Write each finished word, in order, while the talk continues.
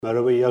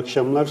Merhaba, iyi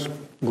akşamlar.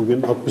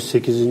 Bugün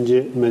 68.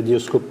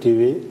 Medyaskop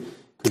TV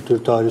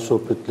Kültür Tarih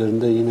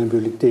Sohbetlerinde yine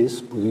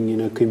birlikteyiz. Bugün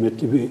yine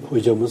kıymetli bir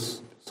hocamız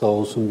sağ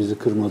olsun bizi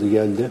kırmadı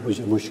geldi.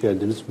 Hocam hoş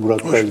geldiniz.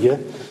 Murat Belge.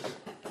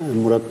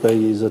 Murat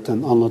Belge'yi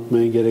zaten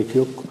anlatmaya gerek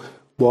yok.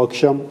 Bu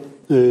akşam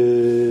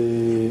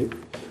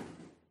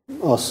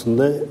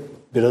aslında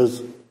biraz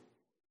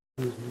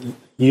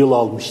yıl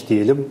almış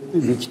diyelim.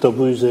 Bir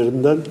kitabı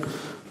üzerinden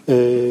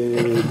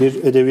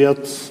bir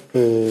edebiyat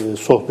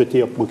sohbeti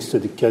yapmak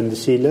istedik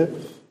kendisiyle.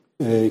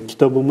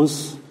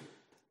 Kitabımız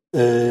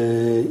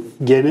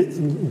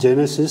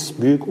Genesis,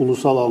 Büyük,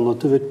 Ulusal,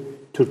 Anlatı ve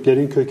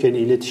Türklerin Kökeni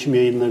İletişim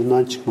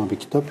Yayınlarından çıkma bir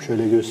kitap.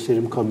 Şöyle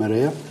göstereyim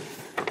kameraya.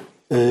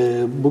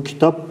 Bu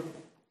kitap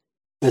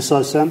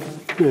esasen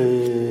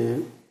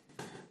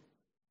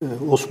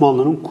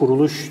Osmanlı'nın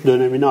kuruluş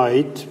dönemine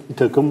ait bir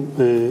takım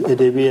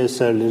edebi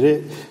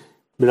eserleri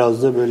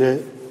biraz da böyle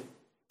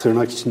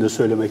tırnak içinde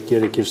söylemek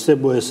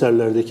gerekirse bu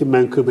eserlerdeki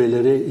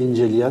menkıbeleri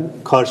inceleyen,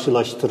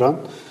 karşılaştıran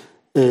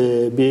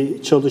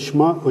bir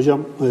çalışma.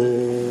 Hocam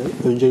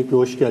öncelikle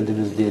hoş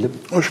geldiniz diyelim.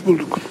 Hoş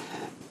bulduk.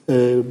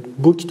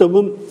 Bu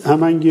kitabın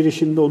hemen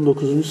girişinde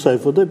 19.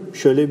 sayfada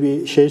şöyle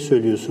bir şey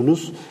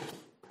söylüyorsunuz.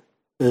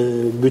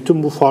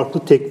 Bütün bu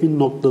farklı tekvin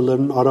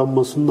noktalarının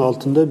aranmasının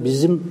altında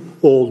bizim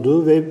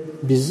olduğu ve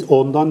biz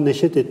ondan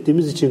neşet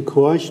ettiğimiz için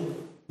kıvanç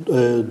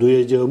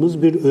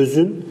duyacağımız bir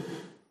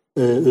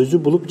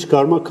özü bulup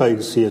çıkarma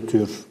kaygısı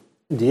yatıyor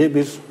diye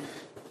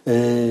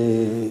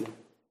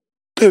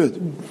evet,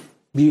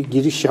 bir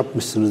giriş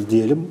yapmışsınız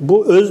diyelim.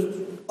 Bu öz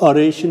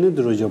arayışı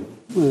nedir hocam?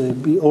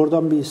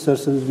 Oradan bir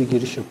isterseniz bir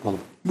giriş yapalım.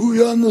 bu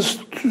yalnız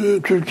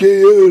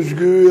Türkiye'ye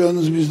özgü,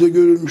 yalnız bizde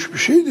görülmüş bir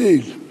şey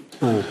değil.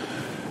 Evet.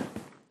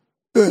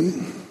 Ben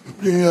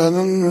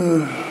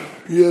dünyanın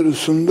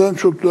yarısından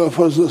çok daha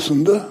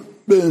fazlasında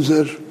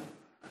benzer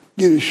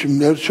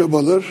girişimler,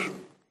 çabalar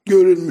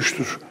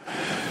görülmüştür.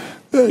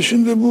 Ben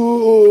şimdi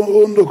bu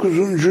 19.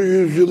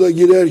 yüzyıla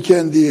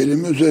girerken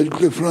diyelim,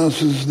 özellikle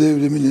Fransız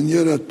devriminin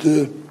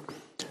yarattığı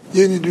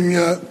yeni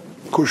dünya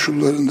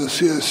koşullarında,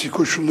 siyasi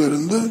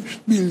koşullarında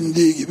işte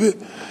bilindiği gibi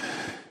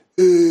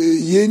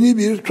yeni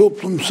bir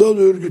toplumsal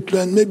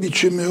örgütlenme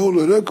biçimi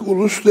olarak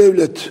ulus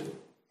devlet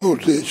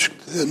ortaya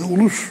çıktı. Yani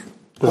ulus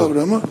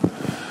kavramı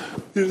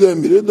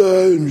birdenbire daha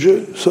önce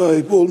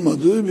sahip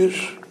olmadığı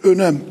bir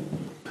önem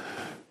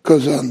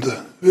kazandı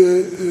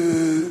ve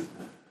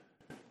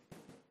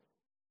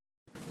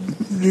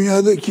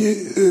dünyadaki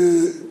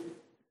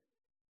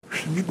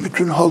işte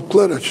bütün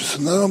halklar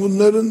açısından, ama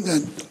bunların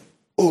yani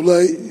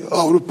olay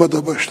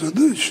Avrupa'da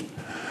başladığı için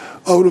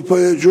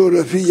Avrupa'ya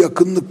coğrafi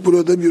yakınlık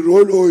burada bir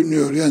rol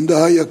oynuyor. Yani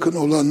daha yakın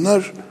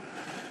olanlar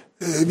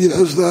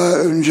biraz daha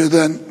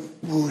önceden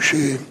bu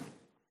şeyi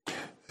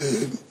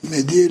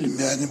ne diyelim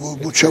yani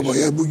bu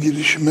çabaya, bu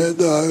girişime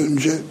daha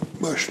önce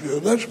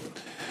başlıyorlar.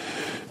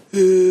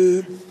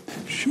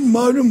 Şimdi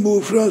malum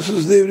bu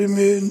Fransız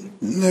devrimi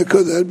ne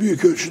kadar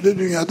büyük ölçüde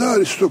dünyada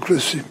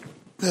aristokrasi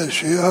her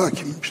şeye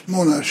hakim. İşte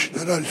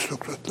monarşiler,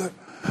 aristokratlar.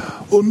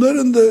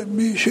 Onların da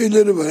bir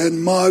şeyleri var. Yani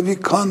mavi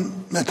kan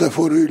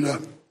metaforuyla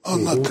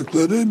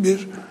anlattıkları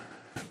bir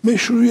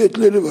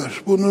meşruiyetleri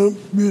var. Bunu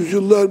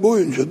yüzyıllar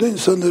boyunca da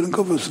insanların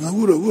kafasına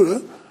vura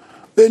vura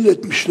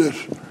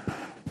belletmişler.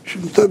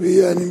 Şimdi tabii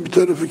yani bir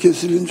tarafı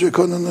kesilince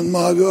kanının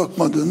mavi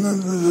akmadığını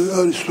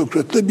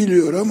aristokrat da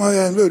biliyor ama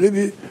yani böyle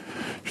bir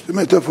işte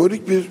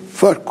metaforik bir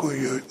fark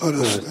koyuyor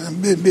arasında.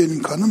 Evet. Yani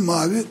benim kanım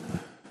mavi,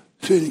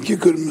 seninki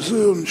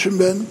kırmızı, onun için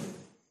ben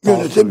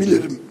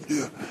yönetebilirim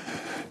diyor.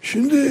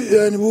 Şimdi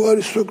yani bu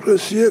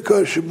aristokrasiye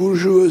karşı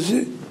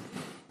burjuvazi,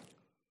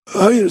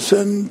 hayır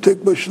sen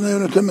tek başına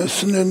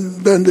yönetemezsin,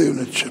 ben de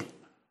yöneteceğim.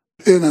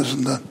 En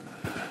azından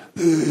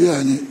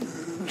yani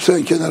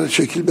sen kenara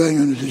çekil ben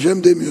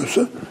yöneteceğim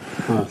demiyorsa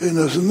en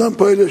azından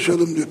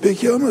paylaşalım diyor.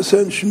 Peki ama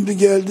sen şimdi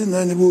geldin,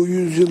 hani bu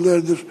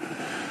yüzyıllardır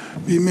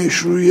bir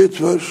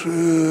meşruiyet var.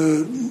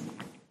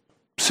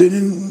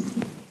 Senin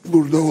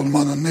burada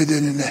olmanın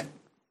nedeni ne?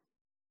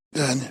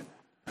 Yani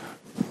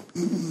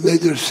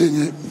nedir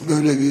seni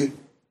böyle bir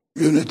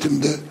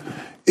yönetimde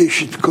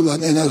eşit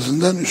kılan, en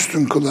azından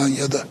üstün kılan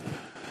ya da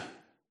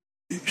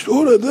işte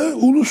orada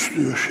ulus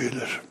diyor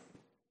şeyler.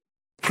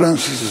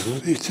 Fransız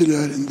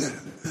ihtilalinde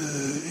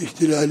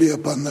ihtilali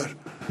yapanlar.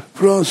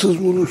 Fransız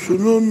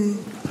ulusunun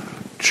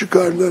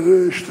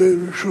çıkarları işte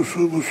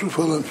şusu busu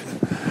falan filan.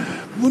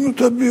 Bunu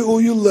tabii o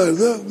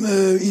yıllarda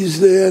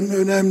izleyen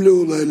önemli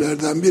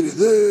olaylardan biri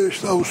de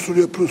işte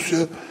Avusturya, Prusya.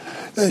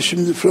 Yani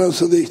şimdi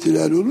Fransa'da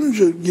ihtilal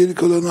olunca geri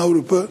kalan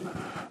Avrupa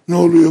ne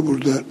oluyor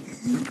burada?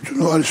 Bütün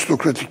o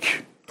aristokratik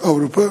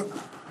Avrupa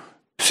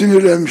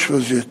sinirlenmiş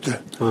vaziyette.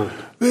 Evet.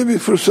 Ve bir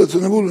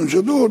fırsatını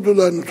bulunca da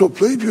ordularını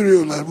toplayıp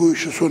yürüyorlar bu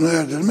işi sona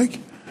erdirmek.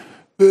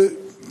 Ve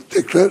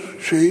tekrar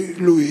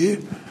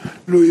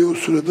Louis o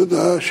sırada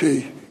daha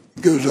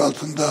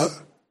gözaltında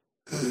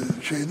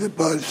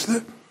Paris'te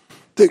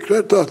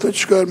tekrar tahta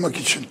çıkarmak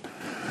için.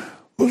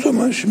 O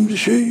zaman şimdi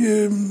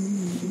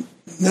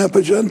ne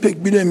yapacağını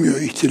pek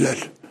bilemiyor ihtilal.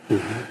 Hı hı.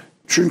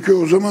 Çünkü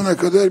o zamana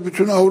kadar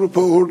bütün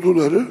Avrupa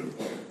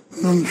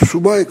ordularının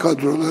subay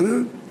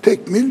kadroları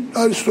tekmil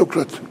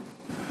aristokrat.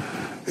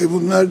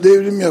 Bunlar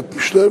devrim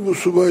yapmışlar. Bu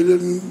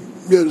subayların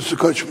yarısı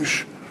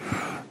kaçmış.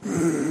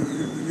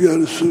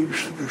 Yarısı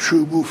işte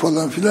şu bu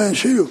falan filan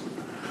şey yok.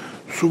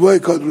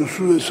 Subay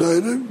kadrosu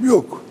vesaire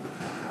yok.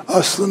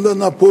 Aslında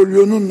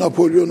Napolyon'un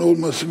Napolyon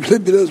olması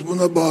bile biraz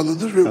buna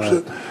bağlıdır. Yoksa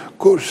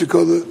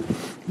Korsikalı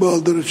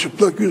baldırı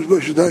çıplak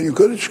yüzbaşıdan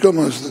yukarı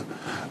çıkamazdı.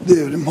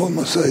 Devrim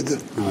olmasaydı.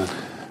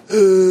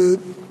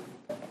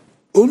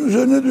 Onun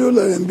üzerine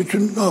diyorlar yani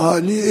bütün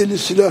ahali eli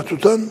silah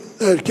tutan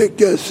erkek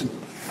gelsin.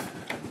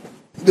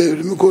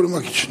 Devrimi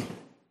korumak için.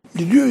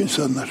 Gidiyor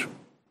insanlar.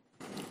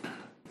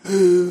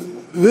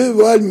 Ve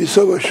Valmy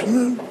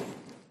Savaşı'nı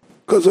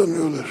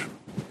kazanıyorlar.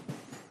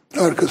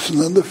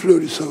 Arkasından da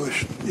Fleury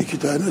Savaşı. 2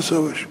 tane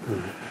savaş.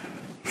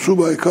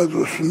 Subay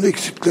kadrosunun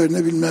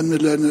eksiklerine bilmem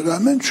nelerine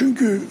rağmen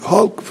çünkü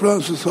halk,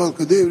 Fransız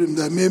halkı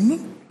devrimden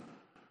memnun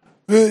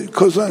ve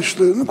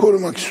kazançlarını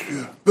korumak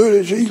istiyor.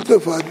 Böylece ilk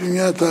defa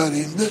dünya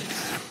tarihinde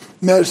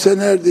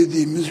mersener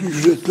dediğimiz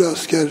ücretli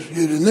asker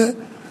yerine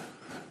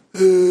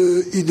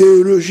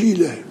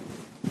ideolojiyle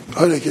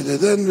hareket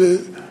eden ve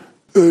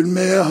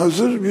ölmeye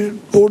hazır bir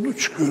ordu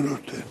çıkıyor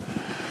ortaya.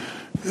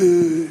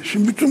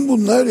 Şimdi bütün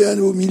bunlar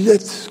yani bu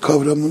millet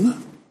kavramını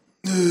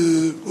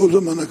o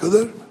zamana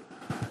kadar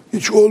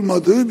hiç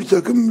olmadığı bir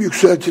takım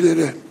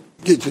yükseltilere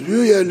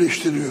getiriyor,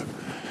 yerleştiriyor.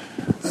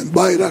 Yani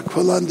bayrak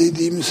falan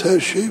dediğimiz her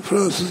şey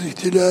Fransız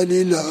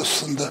ihtilaliyle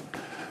aslında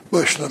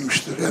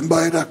başlamıştır. Yani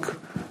bayrak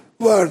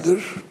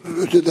vardır,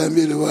 öteden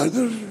beri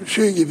vardır.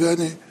 Şey gibi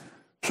hani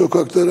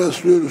sokakta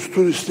rastlıyoruz,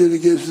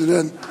 turistleri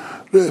gezdiren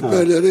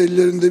rehberler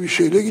ellerinde bir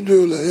şeyle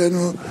gidiyorlar. Yani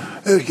o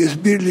herkes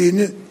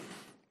birliğini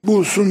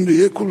bulsun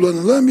diye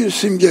kullanılan bir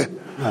simge.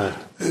 Evet.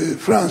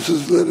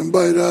 Fransızların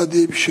bayrağı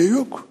diye bir şey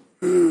yok.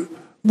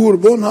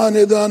 Bourbon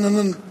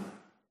hanedanının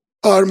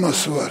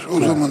arması var o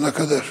zamana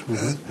kadar.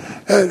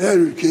 Evet. Her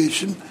ülke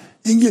için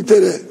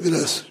İngiltere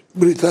biraz,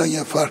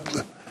 Britanya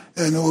farklı.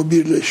 Yani o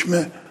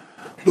birleşme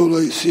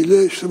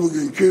dolayısıyla işte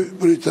bugünkü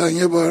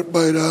Britanya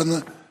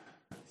bayrağını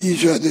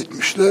icat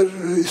etmişler.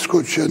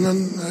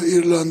 İskoçya'nın,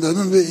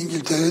 İrlanda'nın ve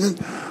İngiltere'nin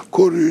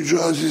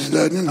koruyucu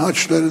azizlerinin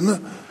haçlarını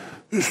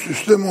üst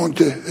üste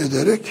monte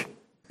ederek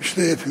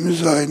işte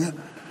hepimiz aynı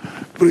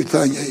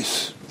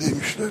Britanya'yız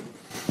demişler.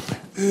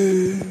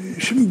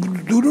 Şimdi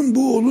durum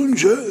bu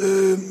olunca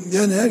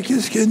yani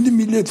herkes kendi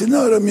milletini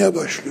aramaya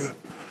başlıyor.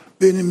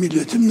 Benim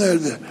milletim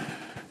nerede?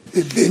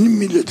 Benim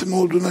milletim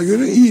olduğuna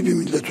göre iyi bir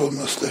millet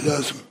olması da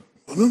lazım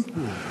bunun.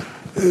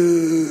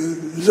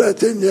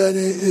 Zaten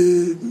yani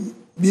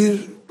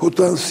bir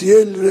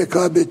potansiyel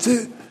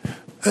rekabeti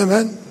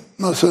hemen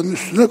masanın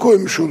üstüne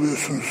koymuş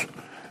oluyorsunuz.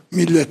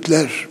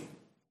 Milletler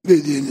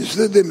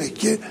dediğinizde demek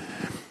ki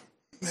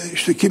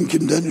işte kim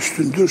kimden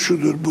üstündür,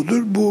 şudur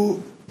budur. Bu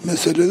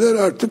meseleler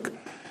artık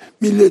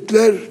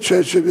milletler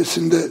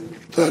çerçevesinde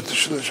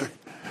tartışılacak.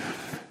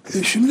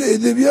 Şimdi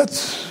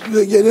edebiyat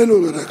ve genel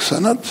olarak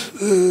sanat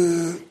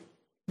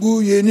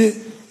bu yeni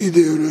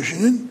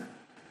ideolojinin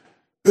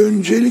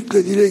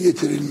öncelikle dile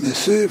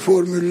getirilmesi,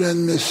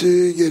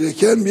 formüllenmesi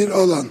gereken bir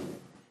alan.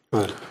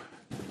 Evet.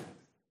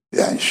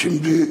 Yani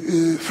şimdi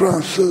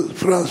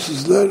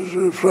Fransızlar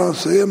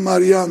Fransa'ya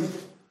Marianne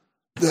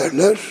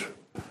derler.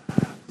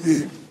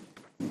 Bir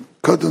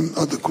kadın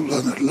adı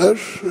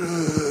kullanırlar.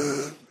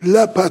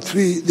 La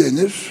patrie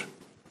denir.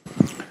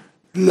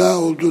 La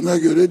olduğuna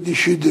göre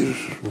dişidir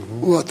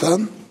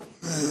vatan.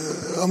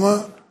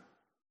 Ama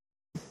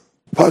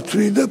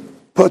patrie de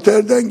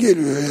paterden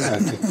geliyor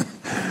yani.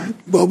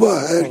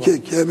 Baba,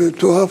 erkek. Yani böyle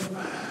tuhaf.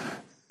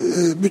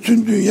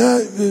 Bütün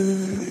dünya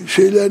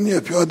şeylerini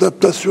yapıyor,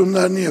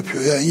 adaptasyonlarını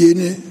yapıyor. Yani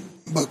yeni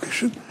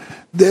bakışın.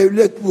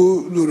 Devlet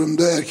bu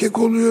durumda erkek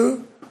oluyor.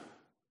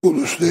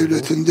 Ulus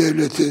devletin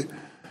devleti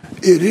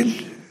eril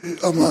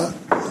ama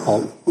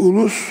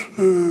ulus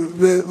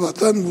ve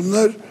vatan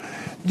bunlar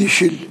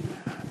dişil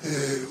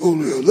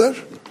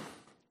oluyorlar.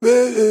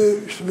 Ve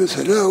işte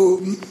mesela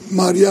o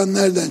Marianne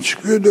nereden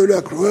çıkıyor?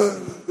 Delacroix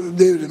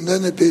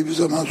devrimden epey bir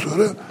zaman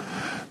sonra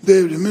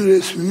devrimin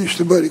resmini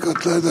işte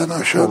barikatlardan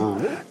aşan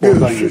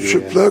göğsü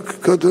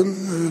çıplak kadın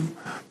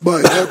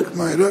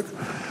bayrak.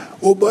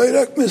 O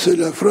bayrak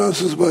mesela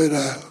Fransız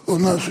bayrağı.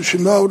 Ondan sonra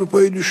şimdi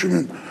Avrupa'yı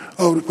düşünün.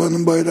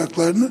 Avrupa'nın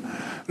bayraklarını.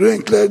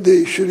 Renkler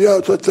değişir ya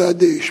hatta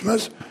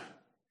değişmez.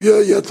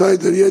 Ya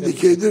yataydır ya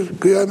dikeydir.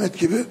 Kıyamet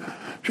gibi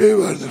şey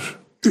vardır.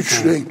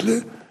 3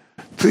 renkli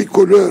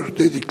trikolör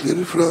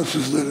dedikleri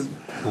Fransızların.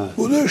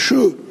 Bu da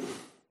şu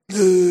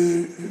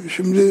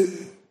şimdi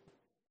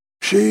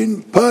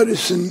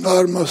Paris'in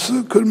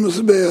arması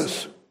kırmızı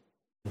beyaz.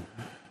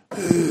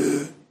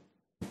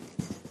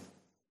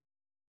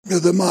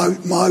 Ya da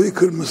mavi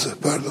kırmızı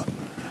pardon.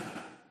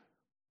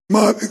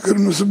 Mavi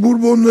kırmızı.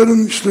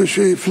 Bourbonların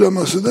işte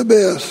flaması da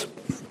beyaz.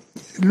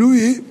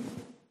 Louis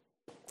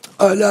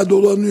hala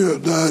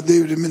dolanıyor. Daha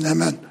devrimin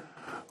hemen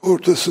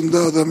ortasında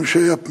adamı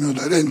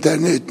yapmıyorlar.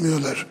 Enterne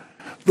etmiyorlar.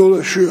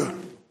 Dolaşıyor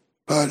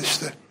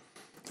Paris'te.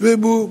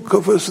 Ve bu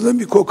kafasına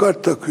bir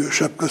kokart takıyor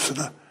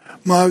şapkasına.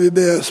 Mavi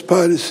beyaz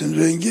Paris'in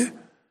rengi.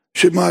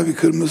 Mavi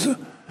kırmızı.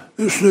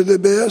 Üstüne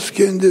de beyaz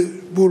kendi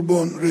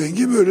Bourbon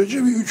rengi,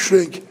 böylece bir üç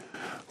renk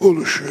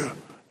oluşuyor.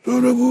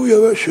 Sonra bu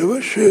yavaş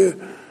yavaş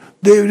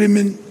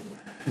devrimin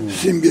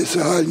simgesi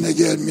haline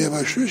gelmeye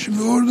başlıyor.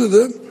 Şimdi orada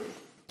da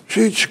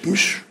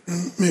çıkmış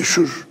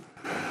meşhur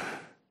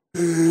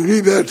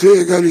liberté,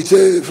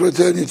 égalité,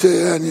 fraternité,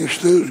 yani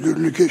işte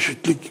özgürlük,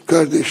 eşitlik,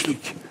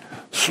 kardeşlik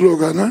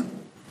sloganı.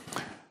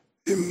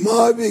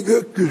 Mavi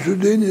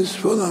gökyüzü, deniz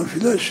falan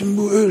filan. Şimdi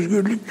bu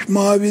özgürlük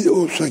mavi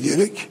olsa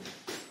gerek.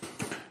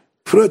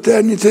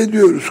 Fraternite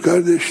diyoruz,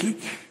 kardeşlik.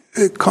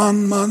 Kan,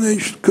 manı,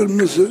 işte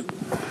kırmızı.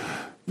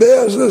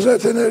 Beyaz da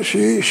zaten her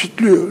şeyi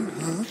eşitliyor.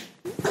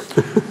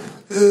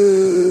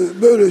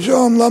 Böylece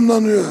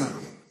anlamlanıyor.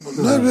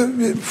 Bunlar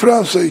ve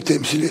Fransa'yı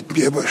temsil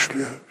etmeye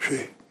başlıyor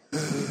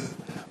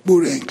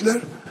bu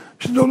renkler.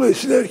 İşte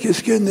dolayısıyla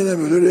herkes kendine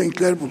böyle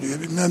renkler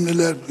buluyor, bilmem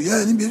neler buluyor.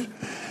 Yani bir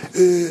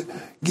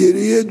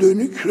geriye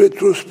dönük,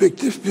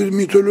 retrospektif bir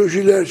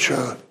mitolojiler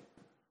çağı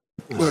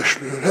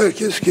başlıyor.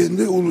 Herkes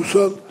kendi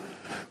ulusal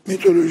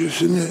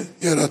mitolojisini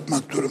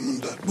yaratmak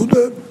durumunda. Bu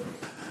da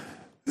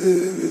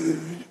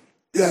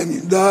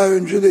yani daha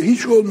önce de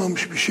hiç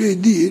olmamış bir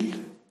şey değil.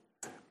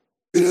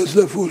 Biraz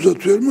lafı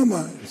uzatıyorum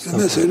ama işte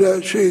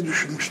mesela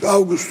düşünmüştü.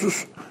 Augustus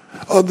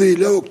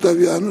adıyla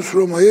Octavianus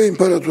Roma'ya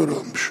imparator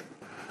olmuş.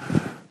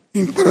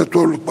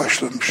 İmparatorluk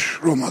başlamış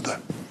Roma'da.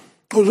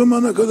 O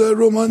zamana kadar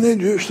Roma ne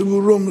diyor? İşte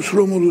bu Romus,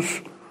 Romulus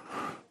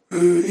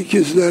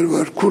ikizler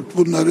var. Kurt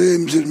bunları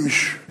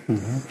emzirmiş.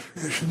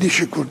 İşte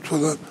dişi kurt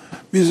falan.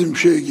 Bizim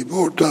gibi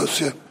Orta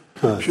Asya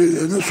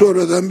şeylerini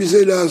sonradan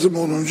bize lazım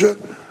olunca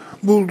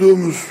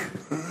bulduğumuz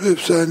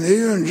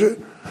efsaneyi önce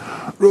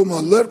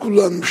Romalılar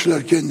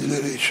kullanmışlar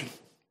kendileri için.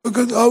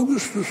 Fakat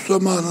Augustus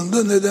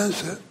zamanında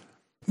nedense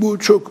bu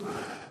çok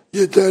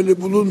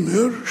yeterli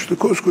bulunmuyor. İşte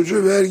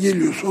koskoca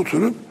Vergilius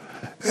oturup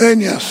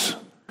Ennias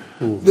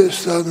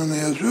destanını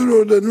yazıyor.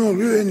 Orada ne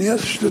oluyor?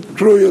 Ennias işte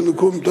Troyalı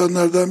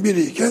komutanlardan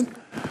biriyken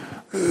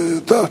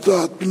tahta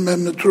at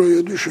bilmem ne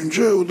Troya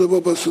düşünce o da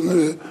babasını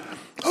ve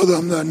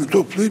adamlarını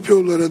toplayıp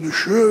yollara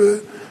düşüyor ve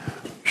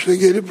işte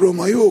gelip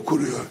Roma'yı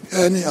okuruyor.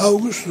 Yani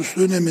Augustus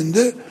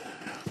döneminde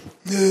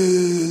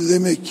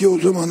demek ki o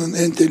zamanın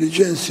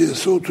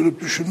entelijensiyası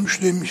oturup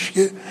düşünmüş, demiş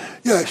ki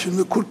ya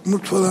şimdi kurt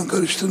murt falan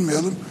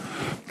karıştırmayalım.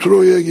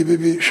 Troya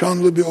gibi bir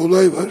şanlı bir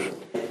olay var.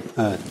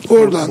 Evet.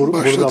 Oradan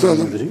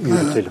başlatalım.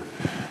 Yürütelim.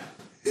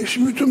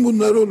 Şimdi bütün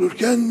bunlar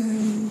olurken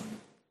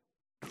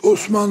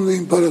Osmanlı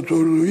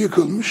İmparatorluğu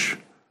yıkılmış.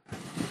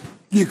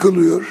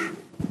 Yıkılıyor.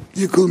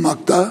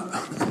 Yıkılmakta.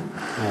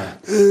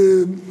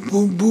 Evet.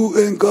 Bu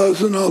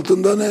enkazın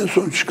altından en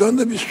son çıkan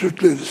da biz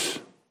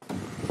Türkleriz.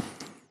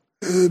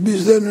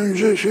 Bizden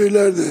önce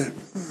şeyler de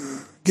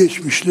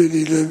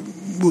geçmişleriyle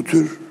bu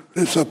tür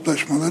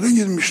hesaplaşmalara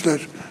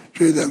girmişler.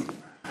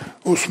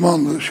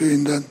 Osmanlı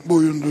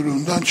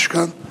boyunduruğundan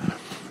çıkan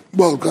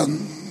Balkan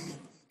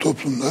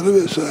toplumları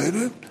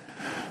vesaire.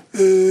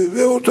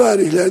 Ve o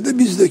tarihlerde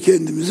biz de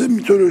kendimize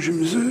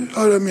mitolojimizi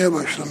aramaya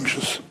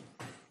başlamışız.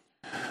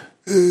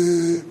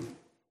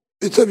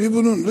 Tabii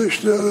bunun da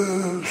işte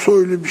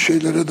soylu bir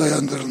şeylere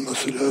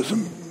dayandırılması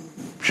lazım.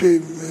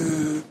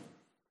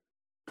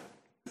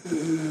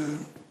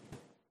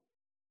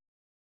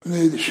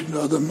 Neydi şimdi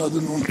adamın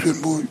adını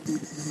unutuyorum. Bu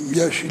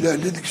yaş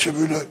ilerledikçe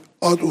böyle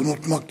ad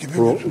unutmak gibi.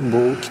 Bu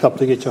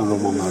kitapta geçen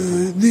romanlar.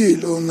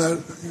 Değil onlar.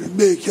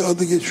 Belki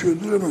adı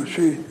geçiyordur ama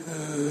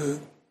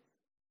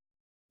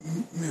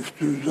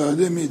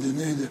Müftüzade miydi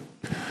neydi?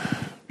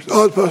 İşte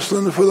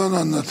Alparslan'ı falan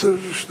anlatır.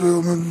 İşte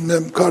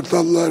onun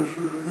kartallar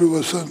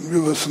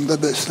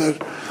yuvasında besler.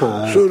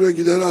 Sonra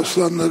gider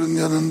aslanların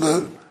yanında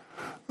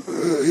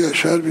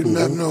yaşar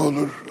bilmem ne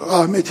olur.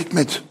 Ahmet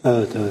Hikmet.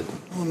 Evet.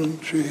 Onun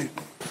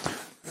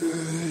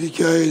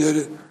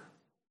hikayeleri.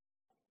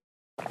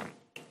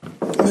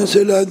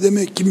 Mesela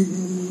demek ki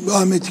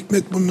Ahmet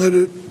Hikmet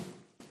bunları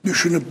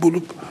düşünüp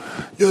bulup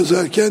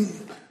yazarken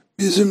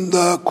bizim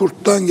daha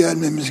kurttan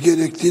gelmemiz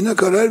gerektiğine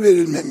karar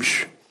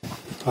verilmemiş.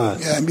 Evet.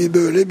 Yani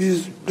böyle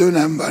bir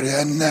dönem var.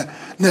 Yani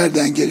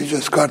nereden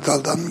geleceğiz?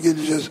 Kartal'dan mı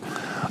geleceğiz?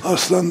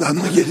 Aslan'dan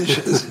mı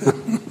geleceğiz?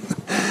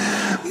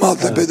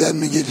 Maltepe'den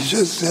mi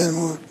geleceğiz? Yani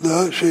bu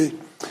daha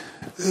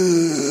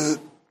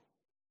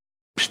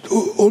işte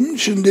onun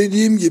için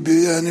dediğim gibi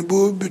yani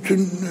bu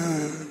bütün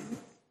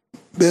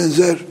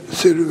benzer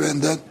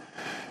serüvenden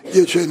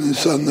geçen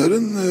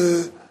insanların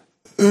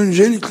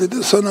öncelikle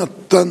de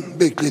sanattan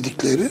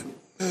bekledikleri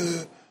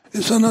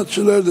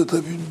sanatçılar da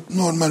tabii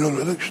normal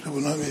olarak işte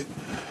buna bir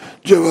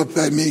cevap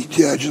vermeye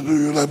ihtiyacı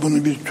duyuyorlar.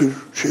 Bunu bir tür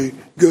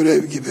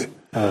görev gibi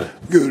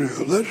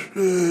görüyorlar.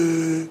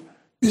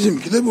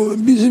 Bizimki de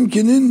bu.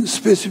 Bizimkinin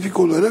spesifik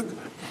olarak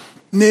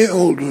ne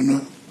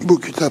olduğunu bu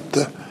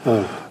kitapta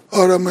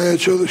aramaya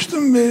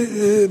çalıştım ve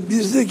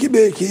bizdeki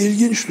belki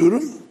ilginç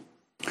durum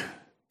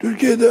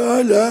Türkiye'de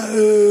hala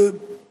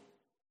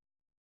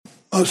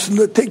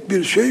aslında tek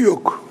bir şey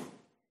yok.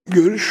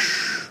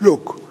 Görüş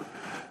yok.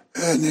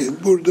 Yani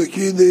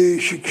buradaki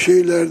değişik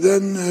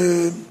şeylerden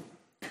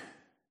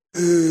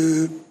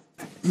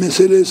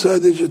mesele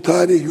sadece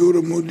tarih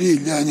yorumu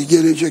değil. Yani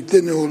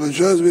gelecekte ne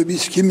olacağız ve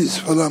biz kimiz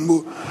falan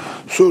bu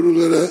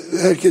sorulara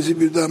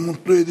herkesi birden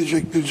mutlu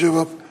edecek bir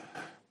cevap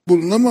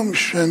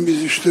bulunamamış. Yani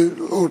biz işte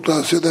Orta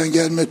Asya'dan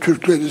gelme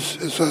Türkleriz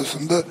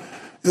esasında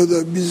ya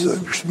da biz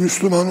işte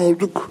Müslüman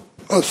olduk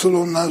asıl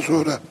ondan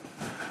sonra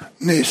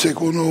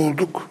neysek onu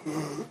olduk.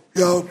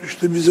 Yahut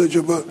işte biz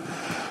acaba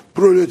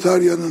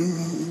proletaryanın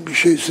bir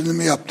şeysini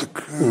mi yaptık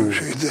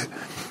şeyde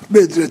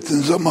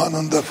Bedrettin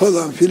zamanında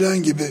falan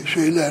filan gibi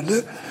şeylerle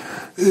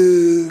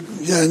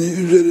yani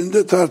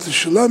üzerinde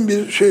tartışılan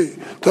bir şey.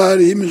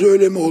 Tarihimiz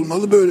öyle mi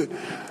olmalı böyle.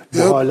 Bu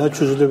hala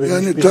çözülebilmiş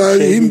yani bir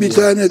tarihin şey bir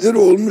tanedir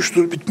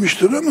olmuştur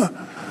bitmiştir ama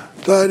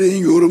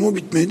tarihin yorumu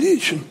bitmediği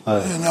için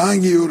yani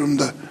hangi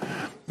yorumda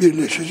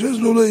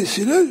birleşeceğiz.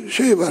 Dolayısıyla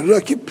şey var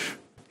rakip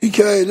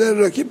hikayeler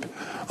rakip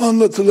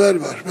anlatılar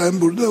var.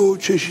 Ben burada o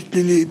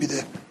çeşitliliği bir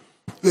de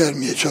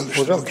vermeye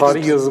çalıştım. Hocam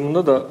tarih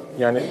yazımında da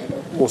yani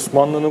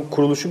Osmanlı'nın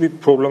kuruluşu bir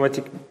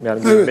problematik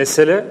yani bir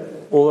mesele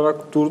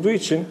olarak durduğu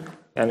için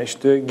yani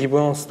işte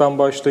Gibbons'tan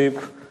başlayıp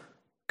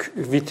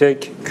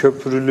Vitek,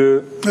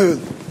 Köprülü, işte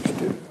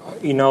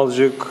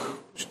İnalcık,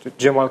 işte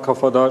Cemal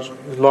Kafadar,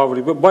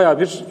 Lavri bayağı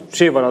bir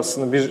şey var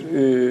aslında bir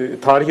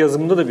tarih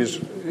yazımında da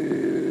bir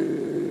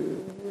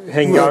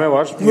hengame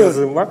var,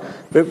 yazım var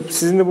ve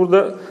sizin de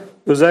burada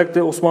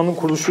özellikle Osmanlı'nın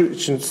kuruluşu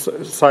için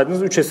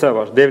saydığınız 3 eser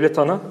var. Devlet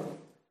Ana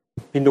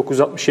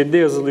 1967'de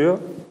yazılıyor.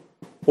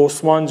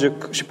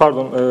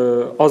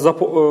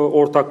 Azap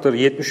Ortakları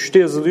 73'te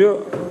yazılıyor.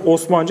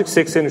 Osmancık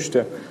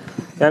 83'te.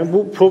 Yani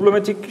bu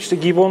problematik işte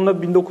Gibbon'la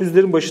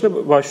 1900'lerin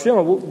başına başlıyor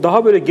ama bu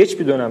daha böyle geç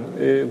bir dönem.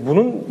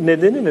 Bunun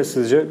nedeni ne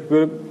sizce?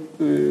 Böyle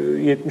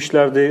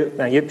 70'lerde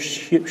yani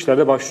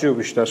 70'lerde başlıyor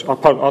bu işler.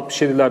 Pardon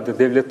 67'lerde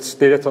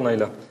devlet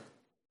anayla.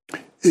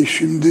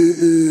 Şimdi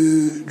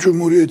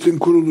Cumhuriyet'in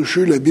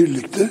kuruluşuyla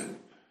birlikte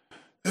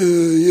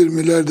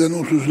 20'lerden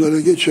 30'lara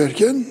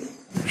geçerken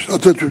işte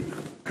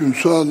Atatürk'ün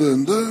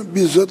sağlığında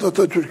bizzat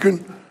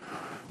Atatürk'ün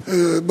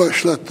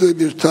başlattığı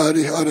bir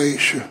tarih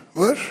arayışı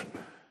var.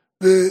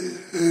 Ve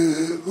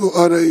bu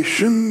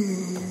arayışın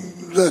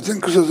zaten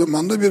kısa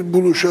zamanda bir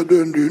buluşa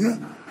döndüğünü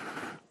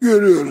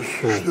görüyoruz.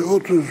 İşte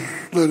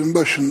 30'ların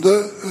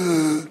başında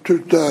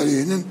Türk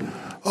tarihinin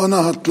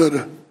ana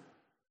hatları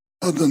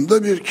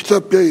adında bir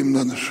kitap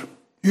yayımlanır.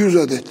 100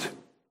 adet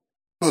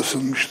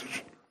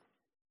basılmıştır.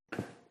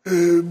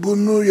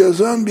 Bunu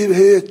yazan bir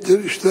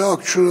heyettir. İşte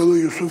Akçuralı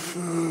Yusuf,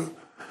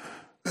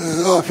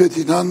 Afet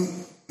İnan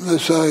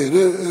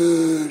vesaire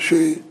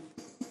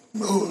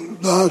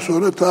daha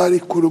sonra tarih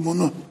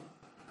kurumunu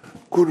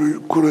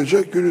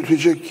kuracak,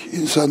 yürütecek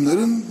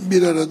insanların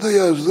bir arada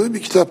yazdığı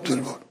bir kitaptır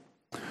bu.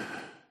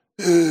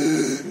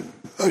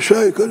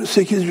 Aşağı yukarı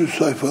 800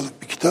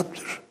 sayfalık bir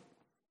kitaptır.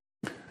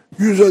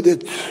 100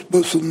 adet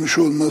basılmış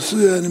olması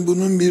yani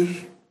bunun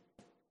bir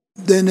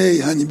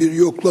deney, hani bir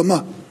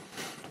yoklama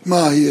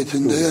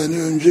mahiyetinde.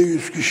 Yani önce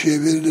 100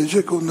 kişiye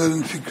verilecek,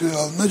 onların fikri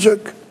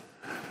alınacak.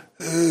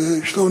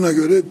 İşte ona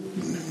göre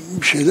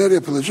bir şeyler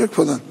yapılacak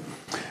falan.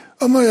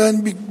 Ama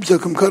yani bir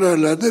takım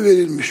kararlar da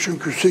verilmiş.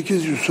 Çünkü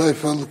 800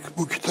 sayfalık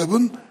bu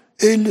kitabın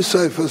 50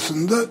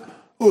 sayfasında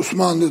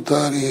Osmanlı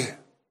tarihi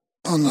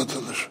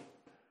anlatılır.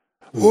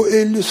 O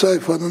 50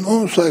 sayfanın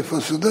 10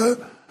 sayfası da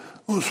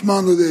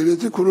Osmanlı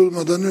Devleti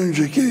kurulmadan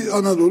önceki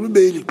Anadolu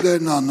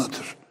beyliklerini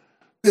anlatır.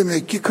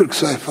 Demek ki 40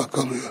 sayfa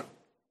kalıyor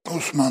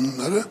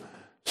Osmanlılara.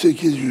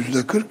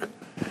 800'de 40.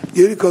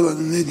 Geri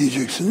kalanı ne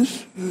diyeceksiniz?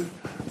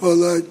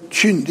 Vallahi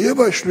Çin diye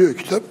başlıyor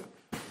kitap.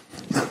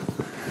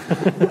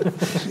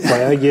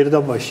 Bayağı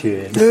geriden başlıyor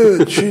yani.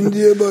 Evet, Çin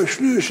diye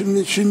başlıyor.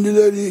 Şimdi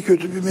Çinliler iyi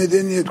kötü bir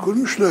medeniyet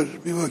kurmuşlar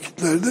bir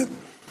vakitlerde.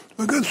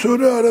 Fakat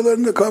sonra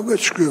aralarında kavga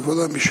çıkıyor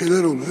falan, bir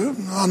şeyler oluyor.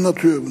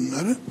 Anlatıyor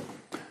bunları.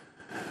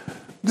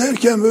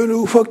 Derken böyle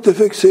ufak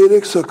tefek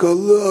seyrek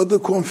sakallı,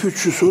 adı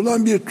Konfüçyüs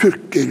olan bir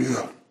Türk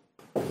geliyor.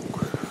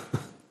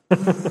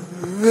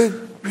 Ve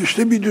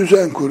işte bir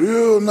düzen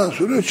kuruyor. Ondan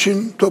sonra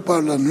Çin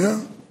toparlanıyor.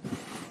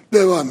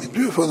 Devam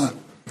ediyor falan.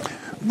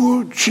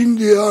 Bu Çin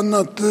diye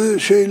anlattığı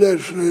şeyler,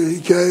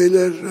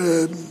 hikayeler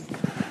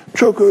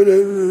çok öyle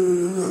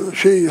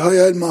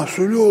hayal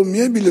mahsulü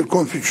olmayabilir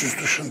Konfüçyüs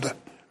dışında.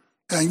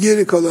 Yani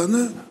geri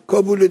kalanı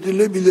kabul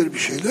edilebilir bir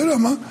şeyler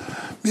ama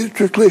bir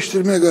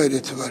Türkleştirme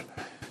gayreti var.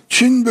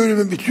 Çin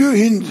bölümü bitiyor,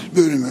 Hind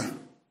bölümü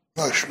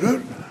başlıyor.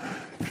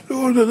 İşte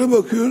orada da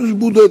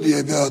bakıyoruz Buda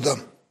diye bir adam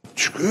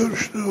çıkıyor.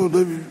 İşte o da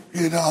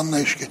bir yeni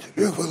anlayış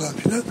getiriyor falan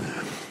filan.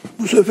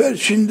 Bu sefer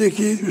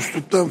Çin'deki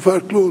üsluptan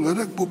farklı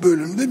olarak bu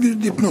bölümde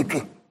bir dipnotu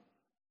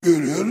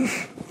görüyoruz.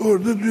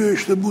 Orada diyor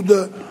işte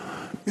Buda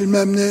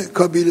bilmem ne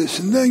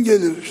kabilesinden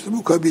gelir. İşte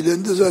bu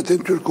kabilenin de zaten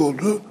Türk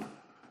olduğu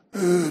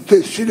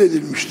tescil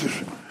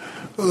edilmiştir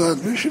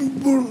falan diyor. Şimdi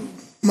bu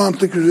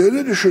mantık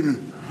üzerine düşünün.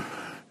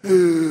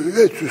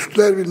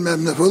 Etüskler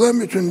bilmem ne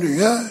falan, bütün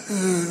dünya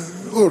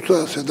Orta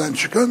Asya'dan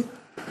çıkan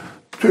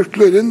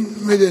Türklerin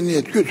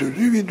medeniyet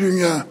götürdüğü bir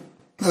dünya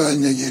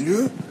haline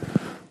geliyor.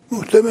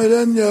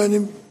 Muhtemelen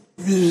yani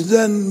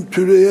bizden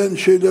türeyen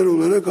şeyler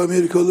olarak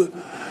Amerikalı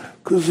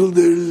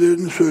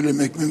Kızılderililerini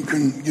söylemek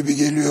mümkün gibi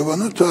geliyor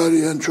bana.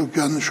 Tarihen çok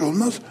yanlış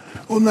olmaz.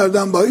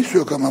 Onlardan bahis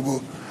yok ama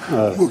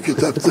bu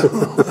kitapta.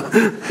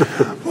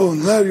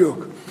 Onlar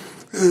yok.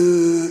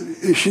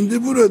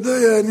 Şimdi burada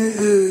yani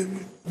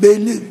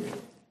belli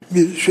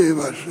bir şey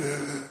var.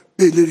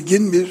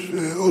 Belirgin bir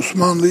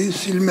Osmanlı'yı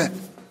silme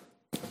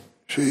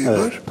şeyi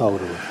var. Tavrı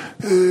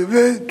var.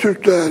 Ve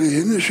Türk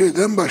tarihini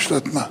şeyden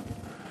başlatma.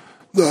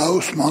 Daha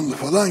Osmanlı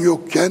falan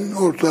yokken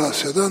Orta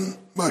Asya'dan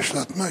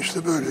başlatma. İşte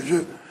böylece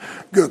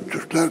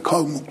Göktürkler,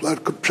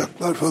 Kalmuklar,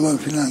 Kıpçaklar falan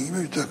filan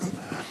gibi bir takım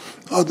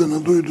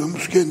adını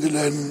duyduğumuz,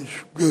 kendilerini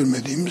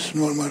görmediğimiz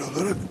normal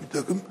olarak bir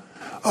takım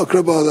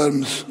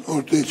akrabalarımız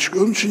ortaya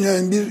çıkıyor. Onun için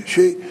yani bir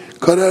şey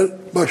karar,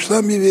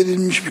 baştan bir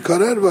verilmiş bir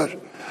karar var.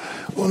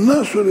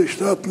 Ondan sonra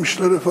işte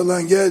 60'lara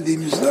falan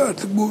geldiğimizde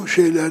artık bu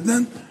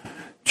şeylerden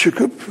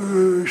çıkıp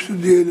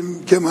işte diyelim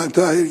Kemal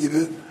Tahir gibi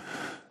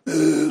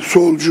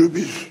solcu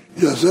bir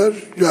yazar,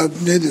 ya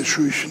nedir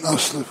şu işin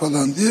aslı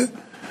falan diye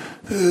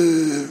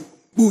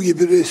bu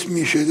gibi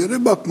resmi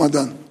şeylere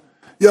bakmadan,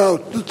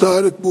 yahut da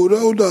Tarık Buğra,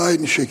 o da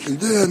aynı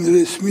şekilde yani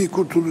resmi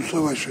Kurtuluş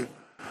Savaşı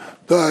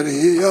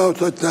tarihi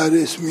yahut hatta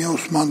resmi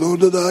Osmanlı,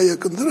 orada daha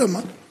yakındır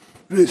ama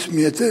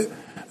resmiyete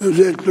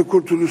özellikle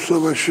Kurtuluş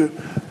Savaşı,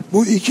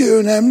 bu iki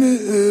önemli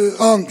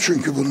an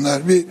çünkü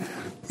bunlar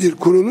bir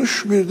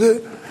kuruluş, bir de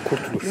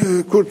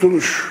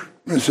kurtuluş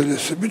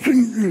meselesi.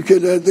 Bütün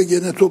ülkelerde,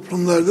 gene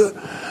toplumlarda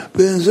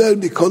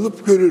benzer bir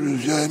kalıp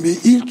görürüz. Yani bir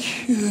ilk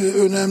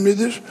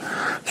önemlidir.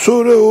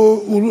 Sonra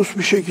o ulus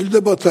bir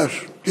şekilde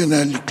batar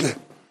genellikle.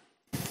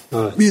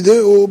 Evet. Bir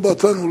de o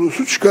batan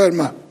ulusu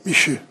çıkarma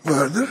işi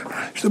vardır.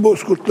 İşte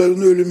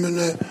Bozkurtların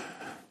ölümüne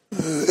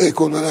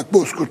ek olarak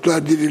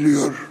Bozkurtlar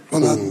diriliyor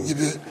falan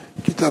gibi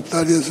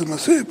kitaplar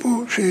yazılması hep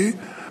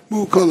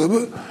bu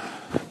kalıbı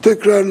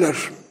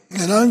tekrarlar.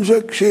 Yani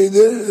ancak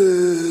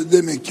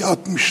demek ki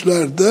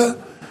 60'larda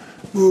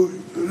bu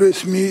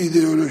resmi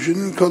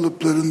ideolojinin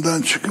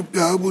kalıplarından çıkıp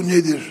ya bu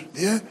nedir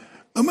diye,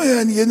 ama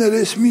yani yine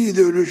resmi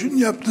ideolojinin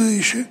yaptığı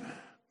işi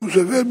bu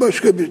sefer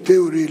başka bir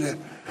teoriyle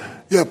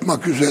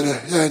yapmak üzere.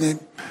 Yani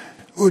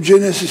o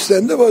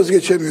Genesis'ten de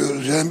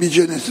vazgeçemiyoruz. Yani bir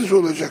Genesis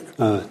olacak.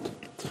 Evet.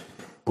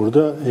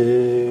 Burada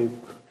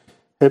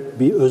hep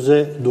bir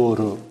öze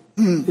doğru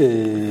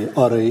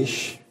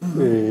arayış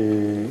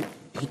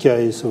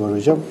hikayesi var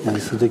hocam. Yani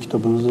siz de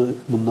kitabınızda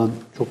bundan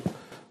çok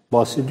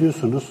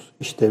bahsediyorsunuz.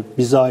 İşte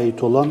bize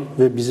ait olan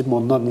ve bizim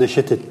ondan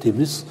neşet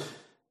ettiğimiz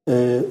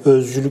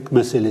özcülük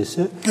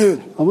meselesi. Evet.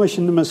 Ama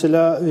şimdi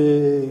mesela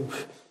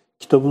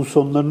kitabın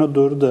sonlarına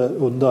doğru da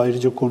onu da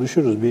ayrıca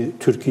konuşuruz. Bir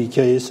türkü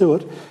hikayesi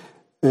var.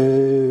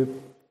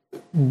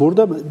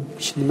 Burada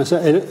şimdi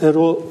mesela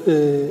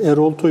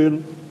Erol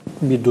Toy'un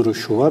bir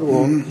duruşu var.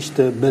 O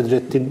işte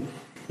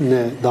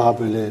Bedrettin'le daha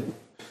böyle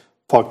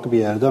farklı bir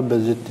yerden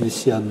Bedrettin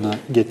isyanına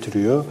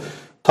getiriyor.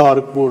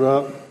 Tarık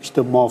Buğra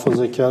işte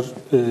muhafazakar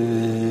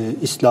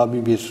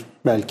İslami bir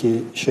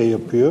belki şey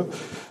yapıyor.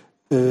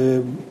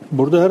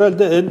 Burada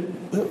herhalde en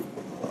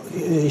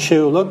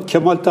olan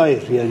Kemal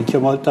Tahir. Yani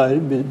Kemal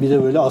Tahir'in bir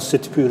de böyle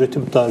assetif bir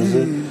üretim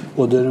tarzı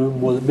o dönemin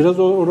biraz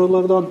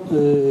oralardan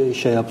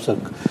şey yapsak.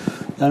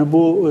 Yani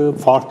bu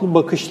farklı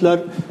bakışlar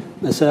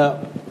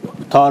mesela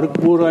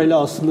Tarık Buğra ile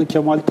aslında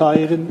Kemal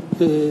Tahir'in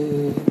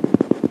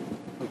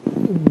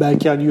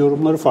belki hani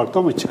yorumları farklı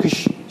ama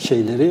çıkış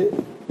şeyleri,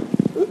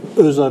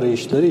 öz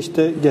arayışları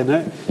işte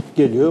gene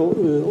geliyor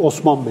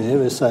Osman Bey'e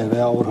vesaire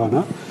veya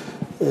Orhan'a.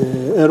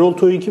 Erol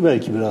Toy'unki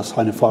belki biraz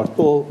hani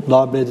farklı. O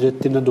daha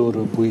Bedrettin'e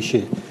doğru bu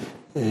işi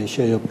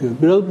şey yapıyor.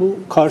 Biraz bu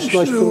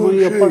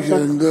karşılaştırmayı işte yaparsak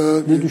yani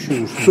ne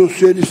düşünürsünüz?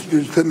 Sosyalist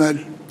bir temel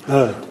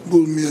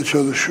bulmaya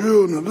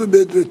çalışıyor. Onu da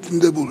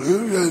Bedrettin'de buluyor.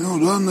 Yani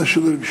o da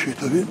anlaşılır bir şey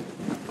tabii.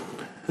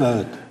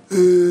 Evet.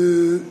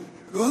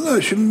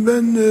 Valla şimdi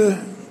ben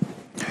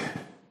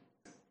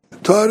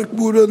Tarık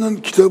Buğra'nın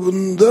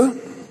kitabında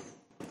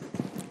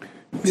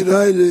bir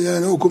hayli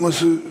yani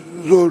okuması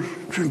zor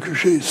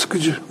çünkü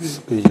sıkıcı.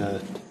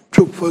 Evet.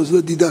 Çok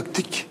fazla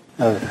didaktik.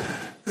 Evet.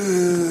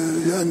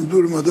 Yani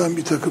durmadan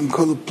bir takım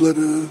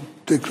kalıpları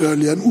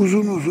tekrarlayan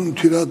uzun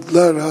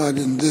tiratlar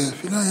halinde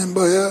filan yani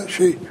bayağı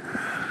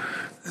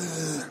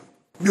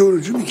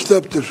yorucu bir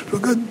kitaptır.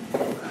 Fakat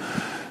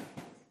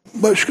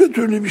başka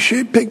türlü bir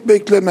şey pek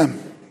beklemem.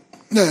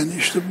 Yani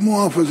işte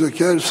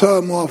muhafazakar,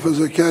 sağ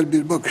muhafazakar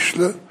bir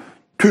bakışla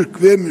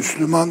Türk ve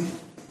Müslüman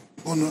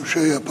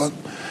bunu yapan,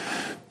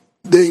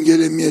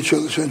 dengelemeye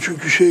çalışan.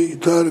 Çünkü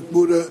Tarık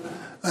Buğra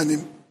hani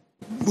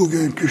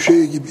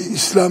bugünkü gibi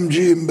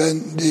İslamcıyım ben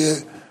diye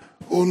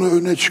onu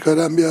öne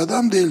çıkaran bir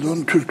adam değildi.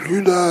 Onun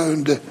Türklüğü daha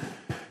önde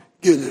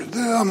gelirdi.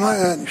 Ama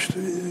yani işte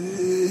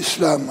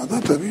İslam'a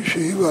da tabii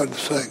vardı,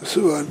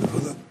 saygısı vardı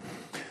falan.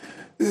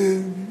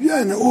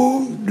 Yani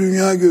o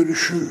dünya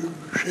görüşü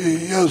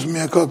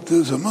yazmaya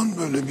kalktığı zaman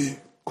böyle bir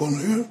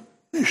konuyu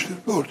işte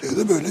ortaya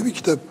da böyle bir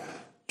kitap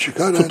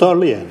çıkar.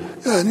 Tutarlı yani.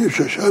 Yani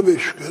 3 aşağı 5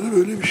 yukarı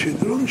böyle bir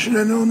şeydir. Onun için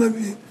hani ona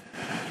bir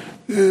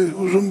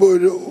uzun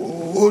boylu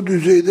o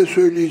düzeyde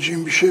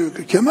söyleyeceğim bir şey yok.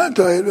 Kemal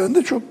Tahir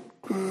bende çok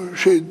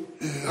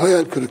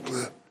hayal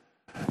kırıklığı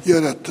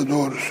yarattı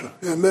doğrusu.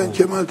 Yani ben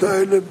Kemal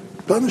Tahir'le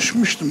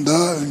tanışmıştım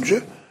daha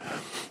önce.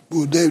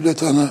 Bu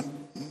Devlet Ana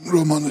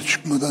romanı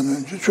çıkmadan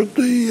önce. Çok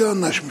da iyi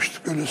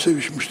anlaşmıştık. Öyle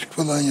sevişmiştik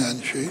falan yani .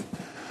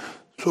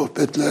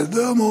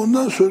 sohbetlerde, ama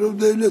ondan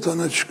sonra devlet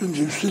ana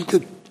çıkınca, üstelik de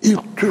ilk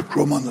Türk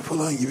romanı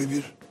falan gibi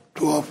bir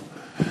tuhaf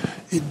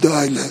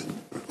iddia ile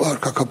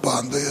arka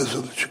kapağında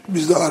yazılı çıktı.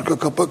 Bizde arka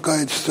kapak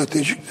gayet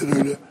stratejiktir,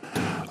 öyle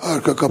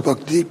arka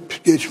kapak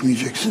deyip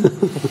geçmeyeceksin.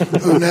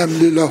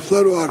 Önemli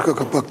laflar o arka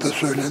kapakta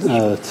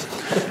söylenir. Evet.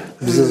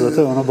 Biz de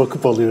zaten ona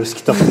bakıp alıyoruz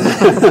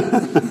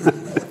kitapları.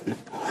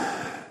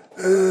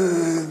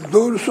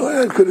 Doğrusu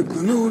hayal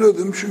kırıklığına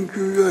uğradım. Çünkü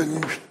yani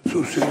işte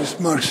sosyalist,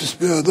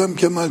 Marksist bir adam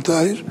Kemal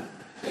Tahir.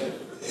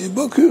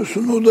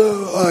 Bakıyorsun o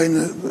da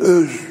aynı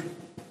öz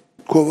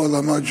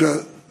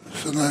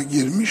kovalamacasına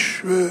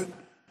girmiş ve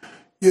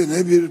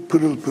yine bir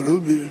pırıl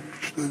pırıl bir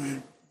işte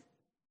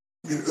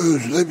bir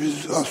özle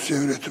biz Asya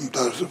üretim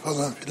tarzı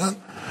falan filan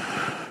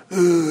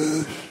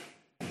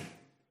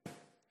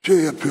şey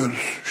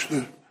yapıyoruz işte.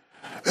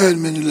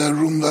 Ermeniler,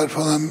 Rumlar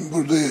falan,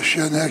 burada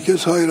yaşayan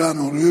herkes hayran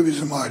oluyor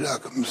bizim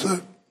ahlakımıza.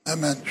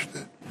 Hemen işte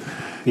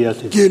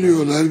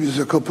geliyorlar,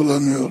 bize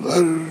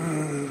kapılanıyorlar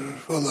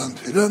falan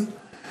filan.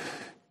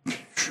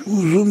 Şu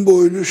uzun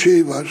boylu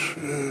şey var.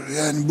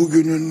 Yani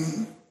bugünün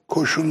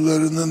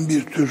koşullarının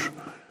bir tür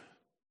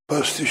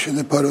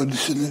pastişini,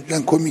 parodisini,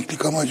 yani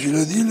komiklik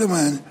amacıyla değil ama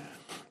yani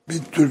bir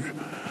tür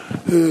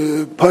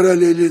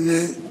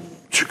paralelini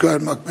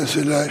çıkarmak.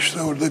 Mesela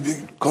işte orada bir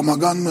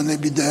Kamagan mı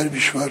ne bir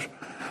derviş var.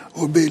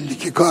 O belli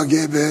ki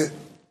KGB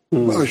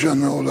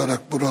ajanı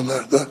olarak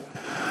buralarda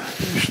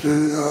işte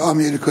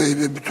Amerika'yı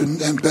ve bütün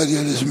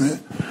emperyalizmi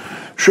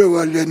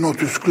Şövalye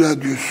Notus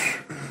Claudius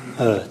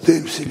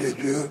temsil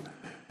ediyor.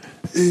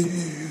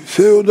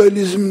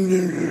 Feodalizm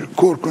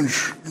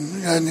korkunç.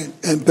 Yani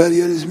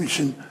emperyalizm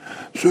için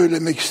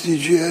söylemek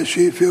isteyeceği her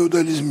şeyi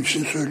feodalizm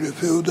için söylüyor.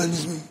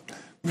 Feodalizm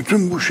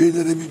bütün bu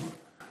şeylere bir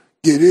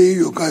gereği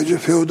yok. Ayrıca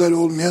feodal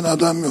olmayan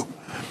adam yok.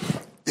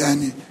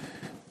 Yani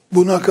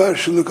buna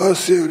karşılık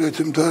Asya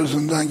üretim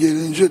tarzından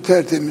gelince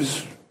tertemiz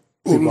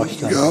olur.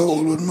 Ya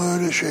olur mu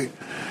öyle şey?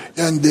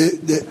 Yani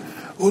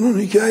onun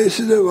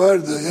hikayesi de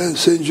vardı. Yani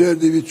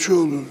Sencer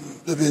Devletçioğlu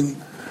da benim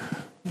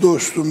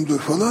dostumdu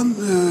falan.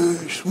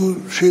 İşte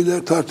bu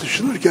şeyler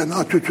tartışılırken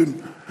Atatürk'ün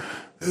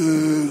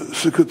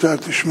sıkı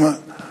tartışma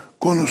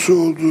konusu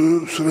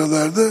olduğu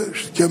sıralarda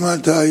işte Kemal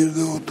Tahir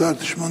de o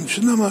tartışmanın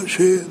içinde, ama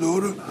şeye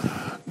doğru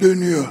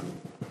dönüyor.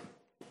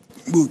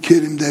 Bu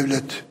Kerim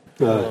Devlet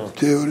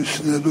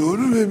teorisine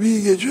doğru ve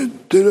bir gece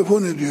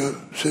telefon ediyor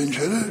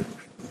Sencer'e.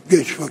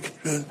 Geç vakit.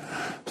 Ben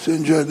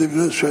Sencer de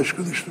biraz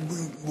şaşkın, işte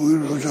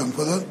buyur hocam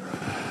falan.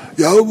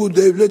 Yahu bu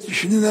devlet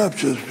işini ne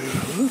yapacağız diyor.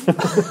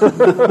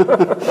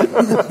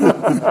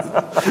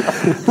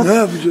 Ne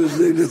yapacağız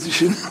devlet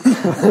işini?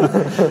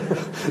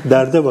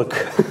 Derde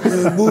bak.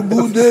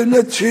 Bu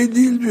devlet şey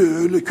değil diyor.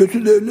 Öyle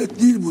kötü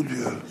devlet değil bu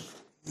diyor.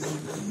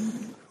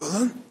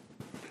 Falan.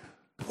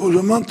 O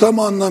zaman tam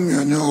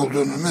anlamıyor ne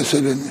olduğunu,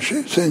 meselenin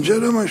şey.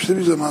 Sencer, ama işte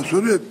bir zaman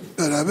sonra hep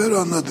beraber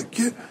anladık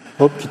ki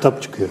hop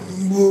kitap çıkıyor.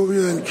 Bu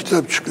yani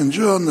kitap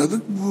çıkınca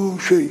anladık. Bu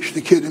şey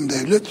işte Kerim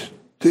Devlet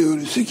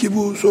teorisi, ki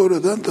bu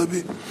sonradan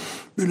tabii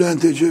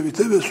Bülent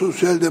Ecevit'e ve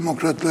sosyal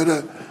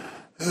demokratlara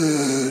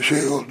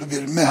şey oldu,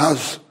 bir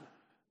mehaz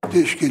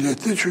teşkil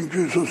etti.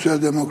 Çünkü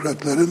sosyal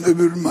demokratların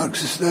öbür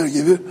Marksistler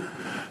gibi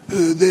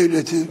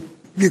devleti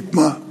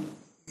yıkma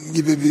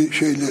gibi bir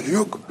şeyleri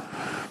yok.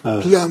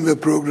 Evet. Plan ve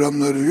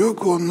programları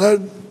yok. Onlar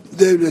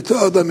devleti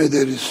adam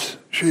ederiz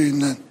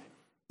şeyinden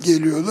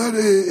geliyorlar.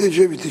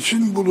 Ecevit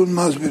için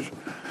bulunmaz bir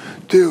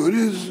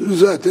teori.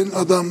 Zaten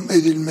adam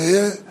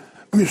edilmeye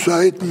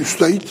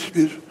müstahit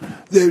bir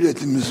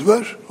devletimiz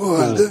var. O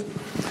halde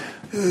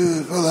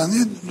falan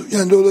diye.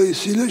 Yani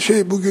dolayısıyla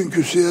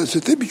bugünkü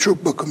siyasete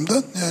birçok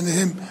bakımdan, yani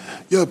hem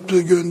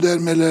yaptığı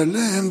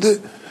göndermelerle hem de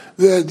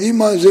verdiği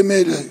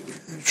malzemeyle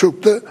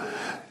çok da,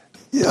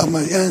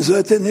 ama yani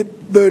zaten hep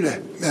böyle.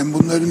 Yani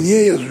bunları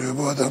niye yazıyor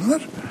bu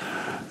adamlar?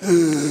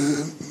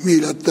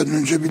 Milattan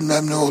önce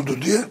bilmem ne oldu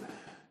diye.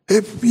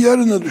 Hep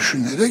yarını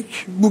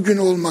düşünerek, bugün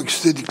olmak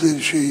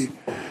istedikleri şeyi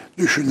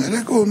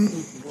düşünerek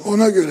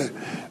ona göre.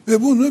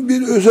 Ve bunu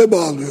bir öze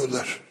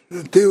bağlıyorlar.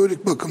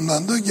 Teorik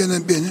bakımdan da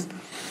gene benim,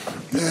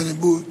 yani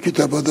bu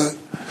kitaba da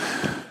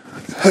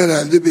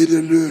herhalde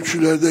belirli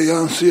ölçülerde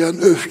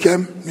yansıyan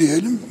öfkem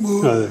diyelim.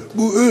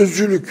 Bu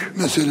özcülük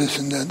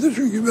meselesindendir.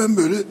 Çünkü ben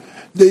böyle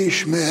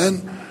değişmeyen,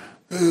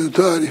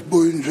 tarih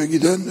boyunca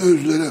giden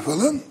özlere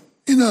falan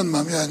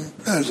inanmam. Yani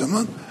her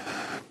zaman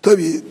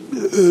tabii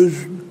öz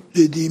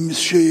dediğimiz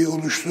şeyi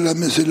oluşturan,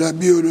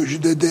 mesela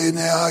biyolojide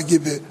DNA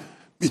gibi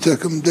bir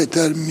takım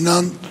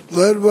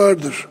determinantlar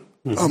vardır.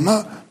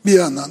 Ama bir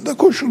yandan da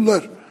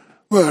koşullar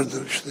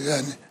vardır işte.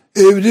 Yani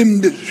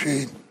evrimdir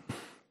şeyin,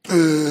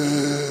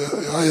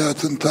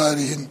 hayatın,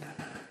 tarihin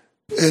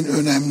en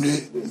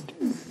önemli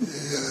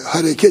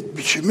hareket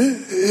biçimi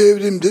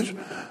evrimdir.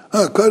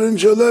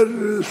 Karıncalar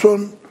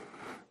son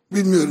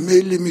bilmiyorum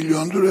 50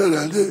 milyondur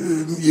herhalde,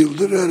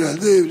 yıldır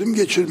herhalde evrim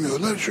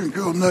geçirmiyorlar.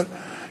 Çünkü onlar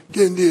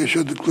kendi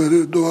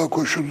yaşadıkları doğa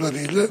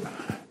koşullarıyla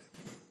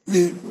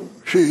bir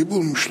şeyi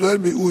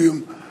bulmuşlar, bir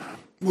uyum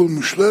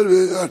bulmuşlar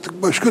ve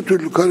artık başka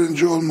türlü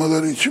karınca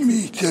olmaları için bir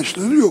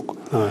ihtiyaçları yok.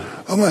 Evet.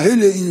 Ama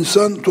hele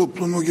insan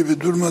toplumu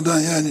gibi durmadan,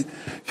 yani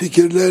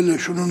fikirlerle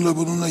şununla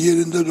bununla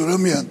yerinde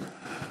duramayan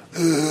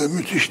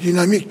müthiş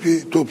dinamik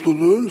bir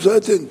topluluğun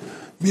zaten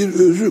bir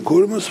özü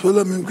koruması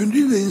falan mümkün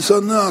değil de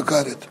insanlığa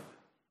hakaret.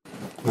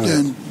 Evet.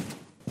 Yani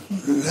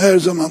her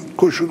zaman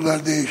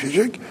koşullar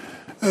değişecek.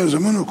 Her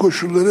zaman o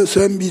koşullara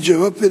sen bir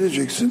cevap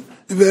vereceksin.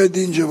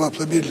 Verdiğin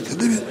cevapla birlikte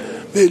de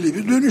belli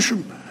bir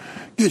dönüşüm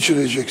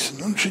geçireceksin.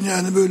 Onun için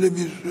yani böyle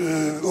bir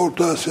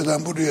Orta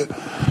Asya'dan buraya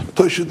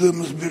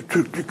taşıdığımız bir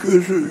Türklük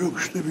özü yok,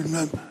 işte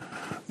bilmem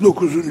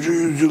 9.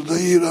 yüzyılda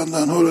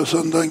İran'dan,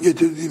 Horasan'dan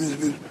getirdiğimiz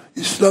bir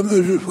İslam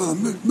özü falan,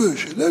 böyle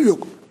şeyler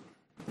yok.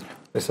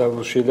 Mesela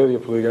bu şeyler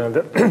yapılıyor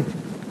genelde.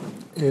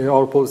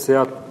 Avrupalı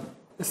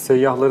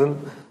seyyahların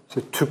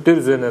işte Türkler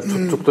üzerine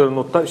tuttukları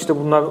notlar, işte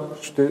bunlar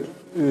işte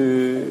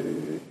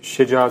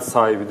şecaat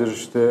sahibidir,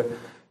 işte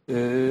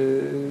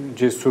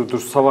cesurdur,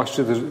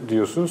 savaşçıdır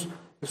diyorsunuz.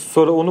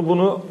 Sonra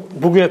bunu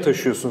bugüne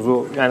taşıyorsunuz.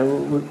 O yani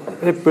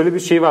hep böyle bir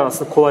şey var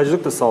aslında,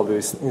 kolaycılık da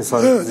sağlıyor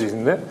insan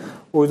zihninde.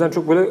 O yüzden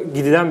çok böyle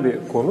gidilen bir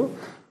konu.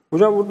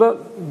 Hocam burada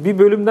bir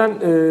bölümden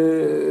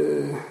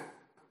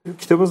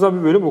kitabınızdan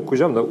bir bölüm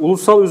okuyacağım da,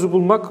 ulusal özü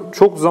bulmak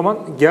çok zaman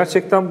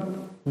gerçekten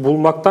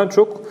bulmaktan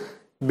çok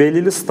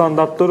belirli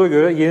standartlara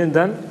göre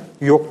yeniden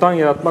yoktan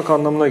yaratmak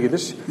anlamına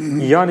gelir.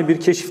 Yani bir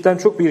keşiften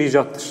çok bir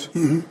icattır.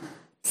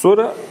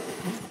 Sonra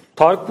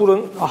Tarık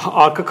Buğra'nın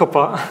arka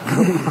kapağı,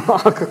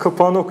 arka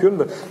kapağını okuyorum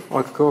da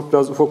arka kapak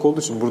biraz ufak olduğu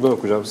için buradan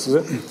okuyacağım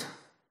size.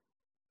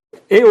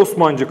 Ey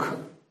Osmancık,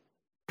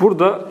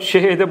 burada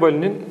Şeyh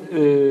Edebali'nin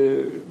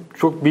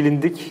çok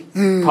bilindik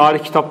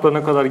tarih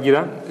kitaplarına kadar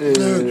giren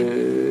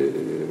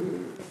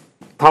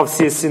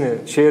tavsiyesini,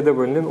 Şeyh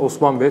Edebali'nin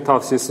Osman Bey'e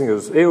tavsiyesini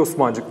görüyoruz. Ey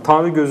Osmancık,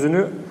 Tanrı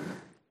gözünü,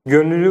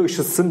 gönlünü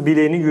ışıtsın,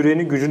 bileğini,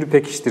 yüreğini, gücünü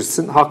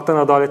pekiştirsin. Haktan,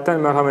 adaletten,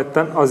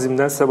 merhametten,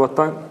 azimden,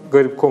 sebattan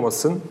garip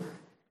komasın.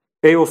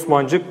 Ey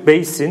Osmancık,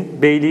 beysin,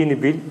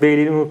 beyliğini bil,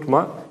 beyliğini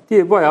unutma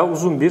diye bayağı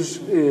uzun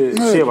bir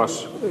şey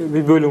var,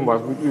 bir bölüm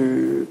var,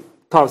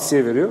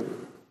 tavsiye veriyor.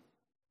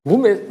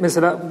 Bu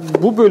mesela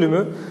bu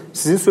bölümü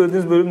sizin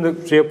söylediğiniz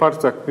bölümle şey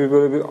yaparsak,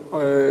 böyle bir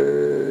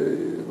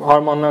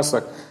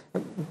harmanlarsak,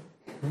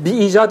 bir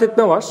icat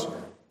etme var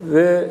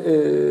ve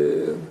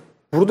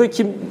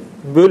buradaki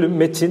bölüm,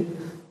 metin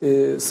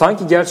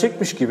sanki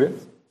gerçekmiş gibi.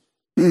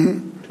 Yani,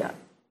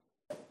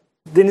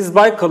 Deniz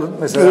Baykal'ın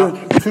mesela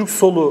Türk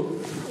solu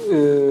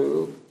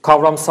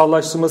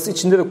kavramsallaştırması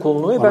içinde de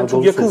kullanılıyor. Ben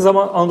çok yakın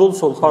zaman Anadolu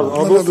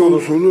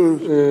solu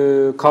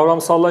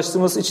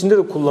kavramsallaştırması içinde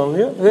de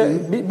kullanılıyor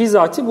ve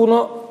bizatihi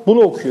bunu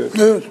okuyor.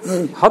 Evet.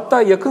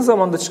 Hatta yakın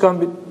zamanda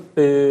çıkan bir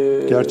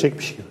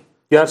gerçekmiş gibi.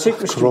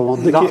 Gerçekmiş gibi.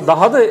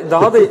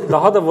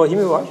 Daha da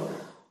vahimi var.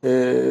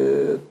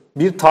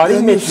 Bir tarih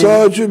yani metni.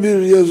 Sağcı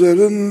bir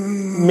yazarın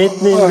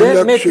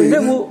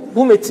metninde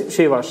bu metin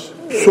şey var.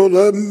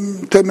 Sola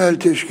temel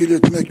teşkil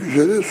etmek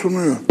üzere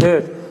sunuyor.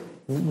 Evet.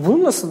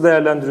 Bunu nasıl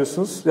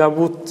değerlendiriyorsunuz?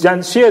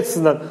 Yani şey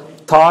açısından,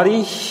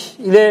 tarih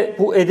ile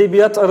bu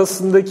edebiyat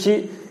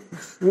arasındaki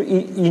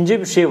ince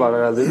bir şey var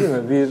herhalde, değil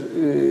mi? Bir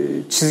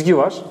çizgi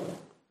var.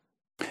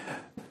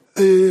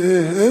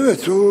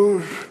 Evet,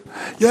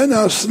 yani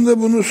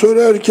aslında bunu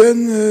sorarken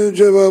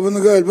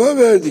cevabını galiba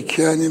verdik.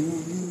 Yani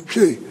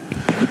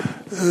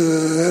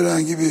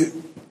herhangi bir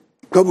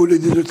kabul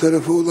edilir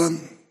tarafı olan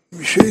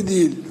bir şey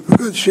değil.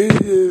 Fakat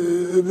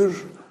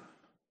öbür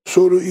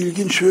soru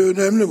ilginç ve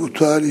önemli, bu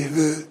tarih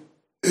ve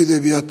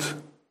edebiyat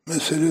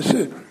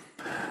meselesi.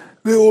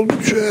 Ve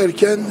oldukça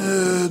erken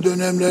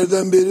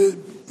dönemlerden beri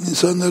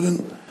insanların,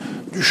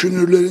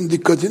 düşünürlerin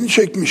dikkatini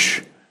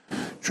çekmiş.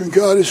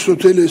 Çünkü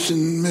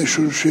Aristoteles'in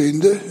meşhur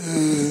şeyinde,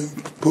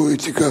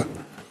 Poetika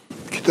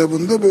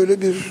kitabında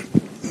böyle bir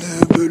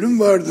bölüm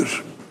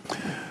vardır.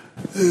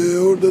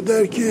 Orada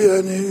der ki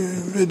yani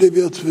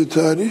edebiyat ve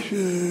tarih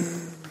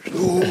işte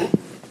o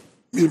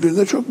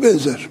birbirine çok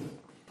benzer.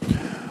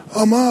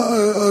 Ama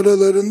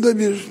aralarında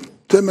bir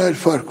temel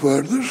fark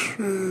vardır.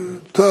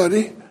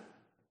 Tarih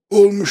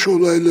olmuş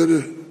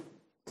olayları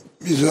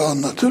bize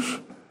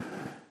anlatır.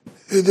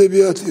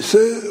 Edebiyat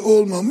ise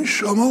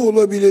olmamış ama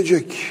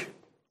olabilecek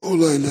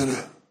olayları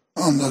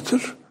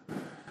anlatır.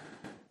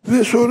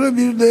 Ve sonra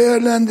bir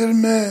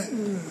değerlendirme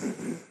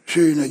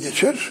şeyine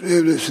geçer,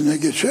 evresine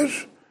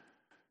geçer.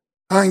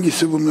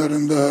 Hangisi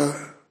bunların daha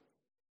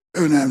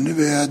önemli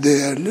veya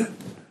değerli?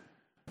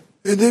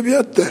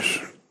 Edebiyat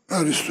der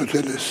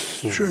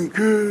Aristoteles.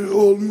 Çünkü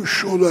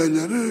olmuş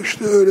olayları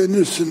işte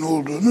öğrenirsin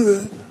olduğunu ve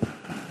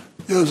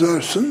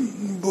yazarsın.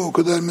 Bu o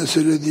kadar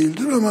mesele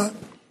değildir ama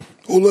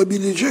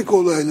olabilecek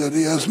olayları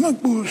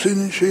yazmak, bu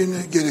senin şeyini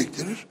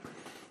gerektirir.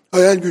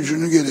 Hayal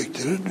gücünü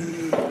gerektirir.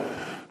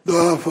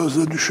 Daha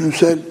fazla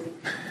düşünsel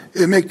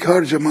emek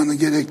harcamanı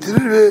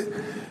gerektirir ve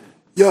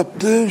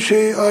yaptığın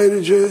şey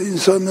ayrıca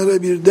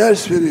insanlara bir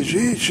ders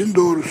vereceği için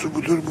doğrusu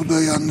budur, bu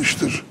da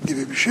yanlıştır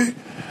gibi bir şey.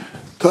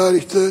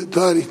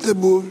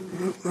 Tarihte bu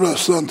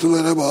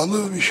rastlantılara bağlı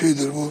bir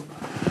şeydir bu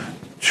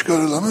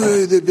çıkarılama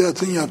ve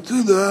edebiyatın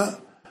yaptığı daha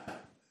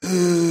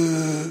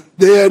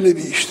değerli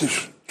bir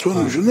iştir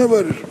sonucuna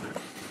varır.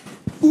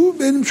 Bu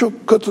benim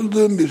çok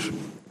katıldığım bir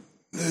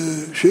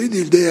şey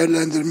değil,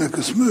 değerlendirme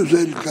kısmı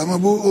özellikle,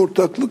 ama bu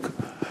ortaklık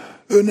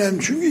önemli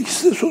çünkü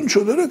ikisi de sonuç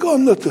olarak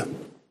anlatı.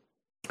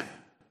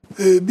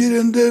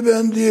 Birinde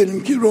ben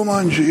diyelim ki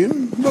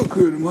romancıyım,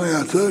 bakıyorum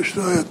hayata,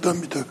 işte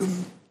hayattan bir takım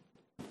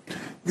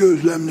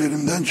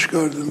gözlemlerimden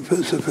çıkardığım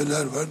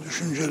felsefeler var,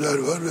 düşünceler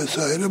var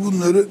vesaire,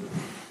 bunları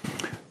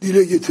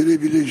dile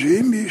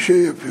getirebileceğim bir şey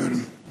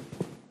yapıyorum.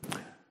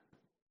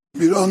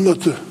 Bir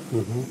anlatı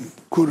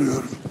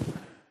kuruyorum.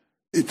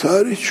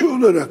 Tarihçi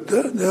olarak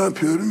da ne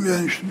yapıyorum?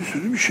 Yani işte bir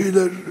sürü bir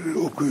şeyler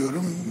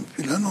okuyorum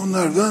filan.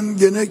 Onlardan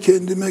gene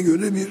kendime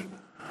göre bir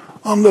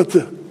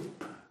anlatı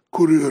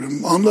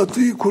kuruyorum.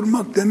 Anlatıyı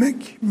kurmak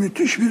demek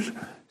müthiş bir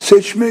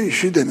seçme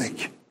işi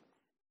demek.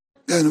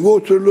 Yani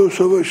Waterloo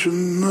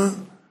Savaşı'nın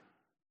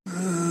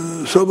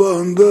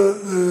sabahında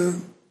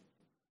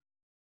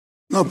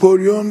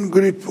Napolyon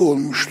grip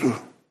olmuştu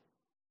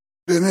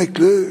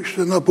demekle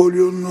işte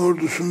Napolyon'un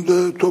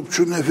ordusunda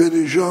topçu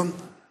neferi Jean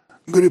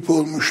grip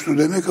olmuştu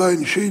demek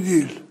aynı şey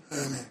değil.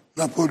 Yani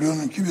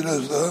Napolyon'unki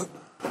biraz daha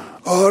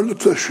ağırlık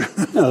taşıyor.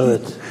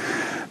 Evet.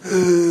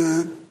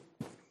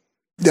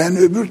 Yani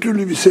öbür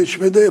türlü bir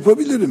seçmede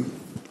yapabilirim.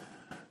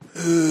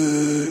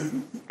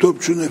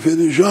 Topçu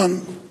neferi Jean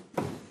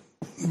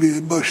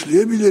bir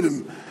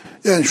başlayabilirim.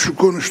 Yani şu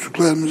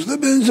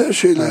konuştuklarımızda benzer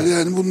şeyler.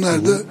 Yani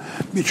bunlar da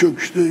birçok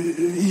işte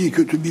iyi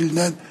kötü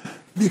bilinen,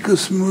 bir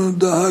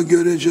kısmı daha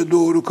görece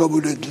doğru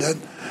kabul edilen,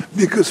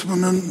 bir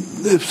kısmının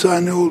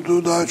efsane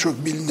olduğu daha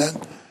çok bilinen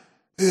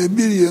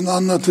bir yığın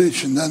anlatı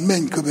içinden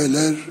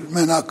menkıbeler,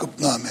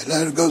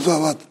 menakıbnameler,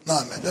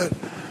 gazavatnameler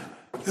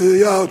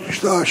yahut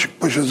işte Aşık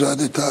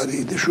Paşazade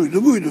tarihiydi,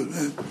 şuydu buydu.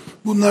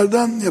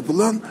 Bunlardan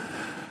yapılan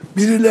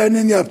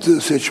birilerinin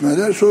yaptığı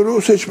seçmeler, sonra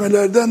o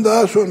seçmelerden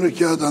daha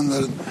sonraki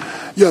adamların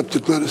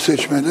yaptıkları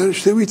seçmeler,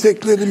 işte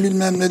Viteklerin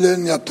bilmem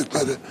nelerin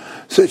yaptıkları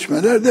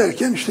seçmeler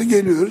derken işte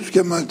geliyoruz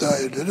Kemal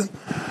Tahirlerin,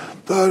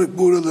 Tarık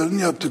Buğraların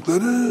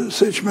yaptıkları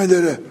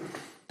seçmelere.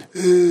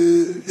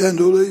 Yani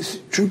dolayısıyla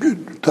çünkü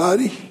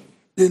tarih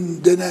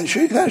denen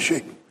şey her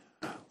şey.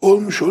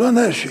 Olmuş olan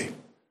her şey.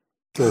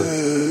 Evet.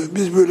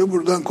 Biz böyle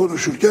buradan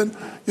konuşurken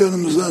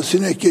yanımızdan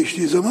sinek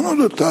geçtiği zaman o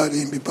da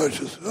tarihin bir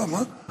parçası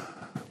ama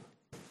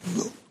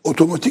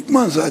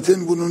otomatikman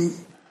zaten bunun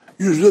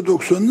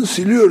 %90'ını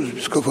siliyoruz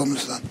biz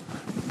kafamızdan.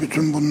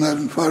 Bütün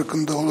bunların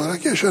farkında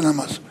olarak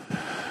yaşanamaz.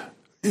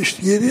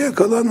 İşte geriye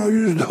kalan o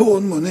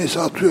 %10 mu neyse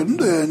atıyorum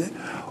da yani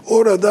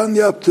oradan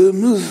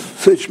yaptığımız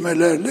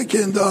seçmelerle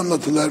kendi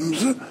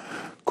anlatılarımızı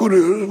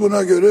kuruyoruz.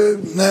 Buna göre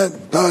ne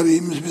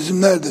tarihimiz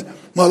bizim nerede?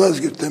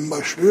 Malazgirt'ten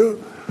başlıyor.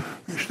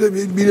 İşte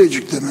bir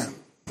Bilecik'te mi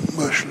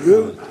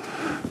başlıyor?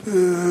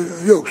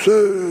 Yoksa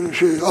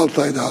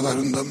Altay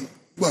Dağları'ndan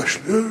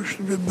başlıyor.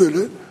 İşte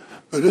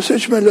böyle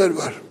seçmeler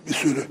var bir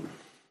sürü.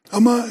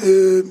 Ama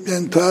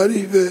yani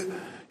tarih ve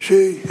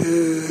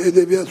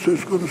edebiyat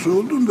söz konusu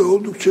olduğunda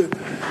oldukça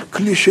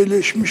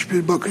klişeleşmiş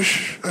bir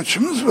bakış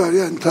açımız var.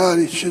 Yani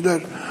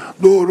tarihçiler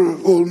doğru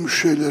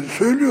olmuş şeyleri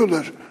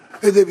söylüyorlar.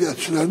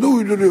 Edebiyatçılar da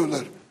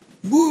uyduruyorlar.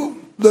 Bu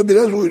da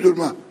biraz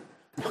uydurma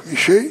bir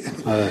şey.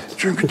 Evet.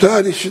 Çünkü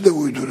tarihçi de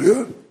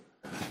uyduruyor.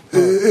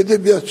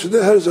 Edebiyatçı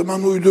da her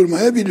zaman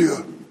uydurmaya biliyor.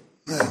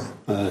 Yani.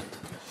 Evet.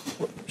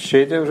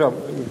 Hocam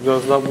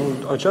biraz daha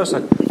bunu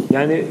açarsak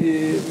yani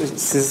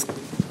siz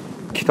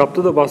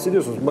kitapta da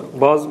bahsediyorsunuz.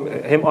 Bazı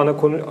hem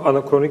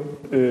anakronik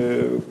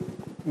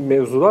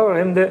mevzular var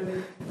hem de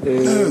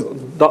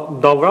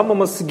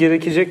davranmaması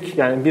gerekecek,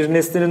 yani bir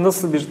nesnenin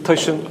nasıl bir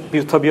taşın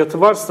bir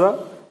tabiatı varsa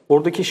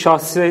oradaki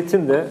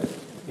şahsiyetin de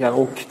yani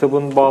o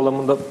kitabın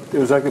bağlamında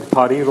özellikle bir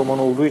tarihi roman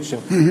olduğu için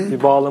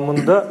bir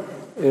bağlamında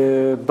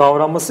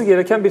davranması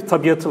gereken bir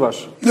tabiatı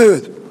var.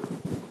 Evet.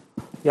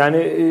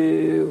 Yani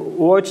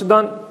o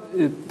açıdan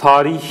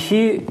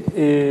tarihi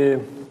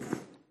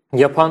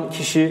yapan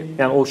kişi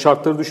yani o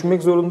şartları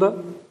düşünmek zorunda.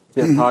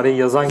 Yani tarihi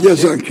yazan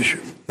kişi.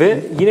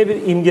 Ve yine bir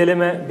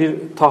imgeleme, bir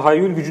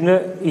tahayyül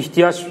gücüne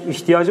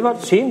ihtiyacı var.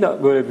 Şeyin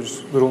de böyle bir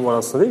durum var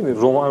aslında değil mi?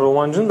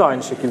 Romancının da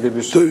aynı şekilde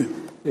bir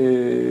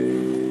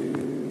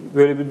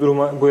böyle bir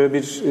duruma, böyle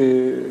bir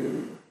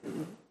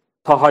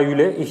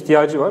tahayyüle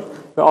ihtiyacı var.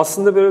 Ve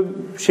aslında böyle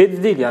şey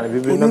de değil yani.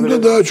 Onun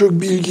da daha çok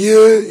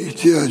bilgiye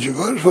ihtiyacı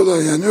var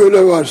falan yani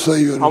öyle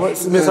varsayıyorum. Ama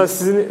mesela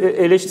sizin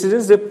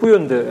eleştiriniz hep bu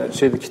yönde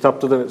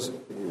kitapta da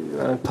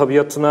yani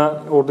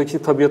tabiatına, oradaki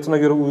tabiatına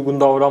göre uygun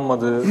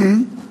davranmadığı,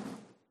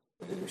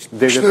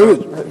 işte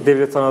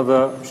devlet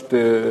anada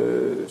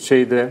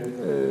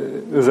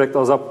özellikle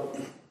azap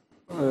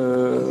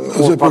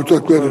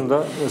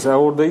ortaklarında mesela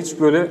orada hiç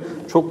böyle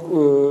çok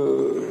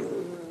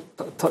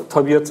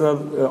tabiatına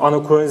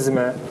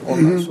anakronizme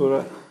ondan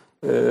sonra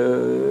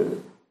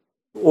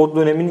o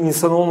dönemin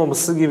insanı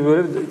olmaması gibi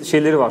böyle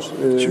şeyleri var.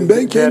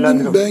 Şimdi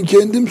ben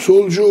kendim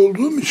solcu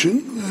olduğum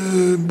için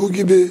bu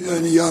gibi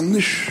yani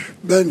yanlış,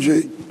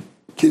 bence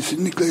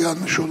kesinlikle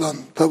yanlış olan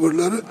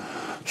tavırları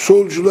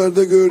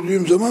solcularda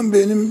gördüğüm zaman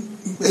benim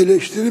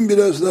eleştirim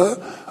biraz daha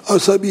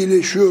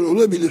asabileşiyor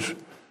olabilir.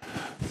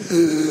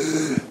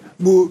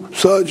 Bu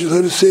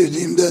sağcıları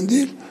sevdiğimden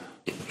değil,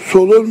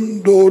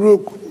 solun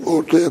doğru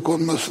ortaya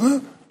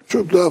konmasına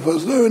çok daha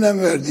fazla önem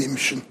verdiğim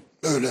için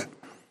öyle.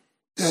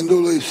 Yani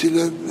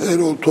dolayısıyla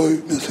Erol Toy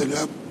mesela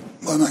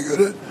bana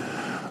göre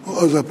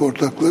o Azap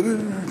Ortakları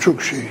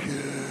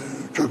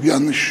çok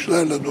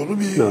yanlışlarla dolu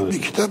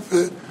bir kitap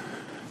ve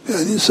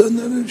yani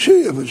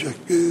insanları yapacak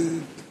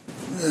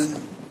yani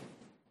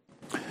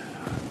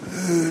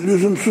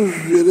lüzumsuz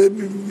yere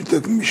bir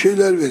takım bir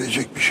şeyler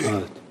verecek bir şey.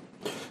 Evet.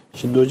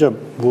 Şimdi hocam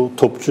bu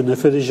topçu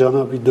Neferi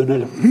Can'a bir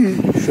dönelim.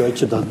 Şu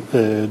açıdan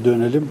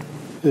dönelim.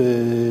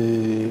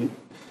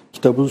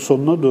 Kitabın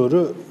sonuna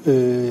doğru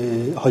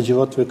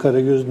Hacivat ve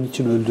Karagöz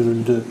niçin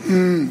öldürüldü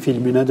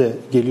filmine de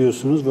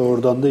geliyorsunuz ve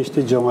oradan da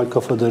işte Cemal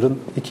Kafadar'ın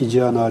İki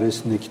Cihan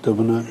Aresi'nde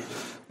kitabını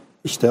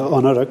işte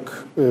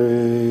anarak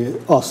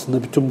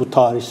aslında bütün bu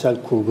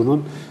tarihsel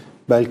kurgunun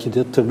belki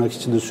de tırnak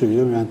içinde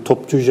söylüyorum yani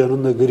Topçu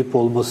Can'ın da grip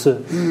olması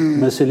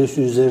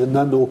meselesi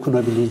üzerinden de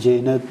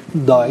okunabileceğine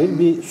dair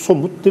bir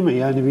somut değil mi?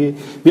 Yani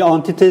bir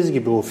antitez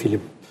gibi o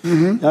film.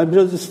 Yani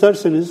biraz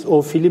isterseniz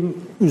o film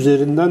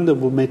üzerinden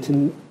de bu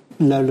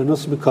metinlerle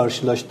nasıl bir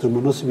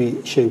karşılaştırma, nasıl bir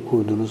şey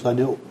kurdunuz?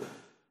 Hani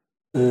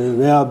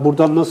veya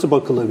buradan nasıl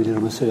bakılabilir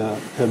mesela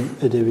hem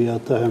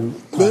edebiyata hem...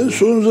 Ben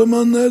son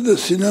zamanlarda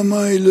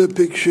sinema ile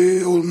pek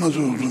olmaz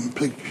oldum.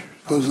 Pek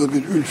fazla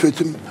bir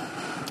ülfetim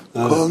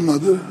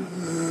kalmadı.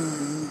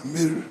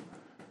 Bir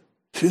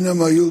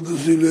sinema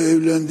yıldızıyla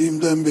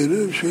evlendiğimden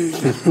beri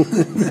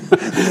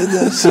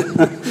nedense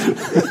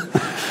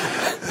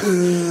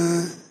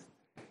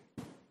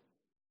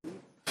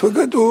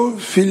fakat o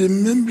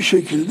filmin bir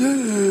şekilde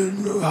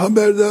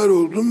haberdar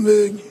oldum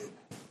ve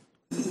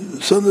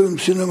sanırım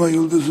sinema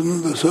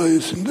yıldızının da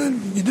sayesinde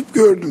gidip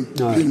gördüm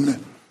filmi.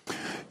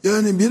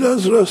 Yani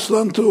biraz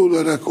rastlantı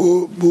olarak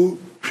bu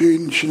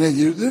şeyin içine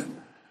girdi.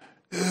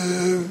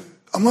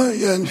 Ama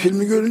yani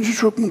filmi görünce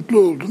çok mutlu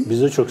oldum.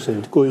 Biz de çok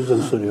sevdik. O yüzden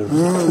soruyorum.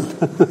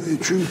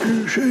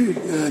 Çünkü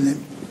yani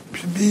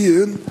bir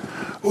yığın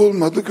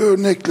olmadık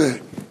örnekle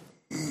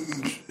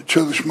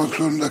çalışmak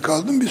zorunda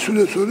kaldım. Bir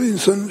süre sonra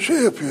insanı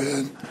yapıyor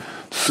yani.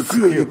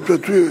 Sıkıyor,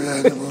 yıpratıyor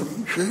yani o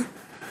şey.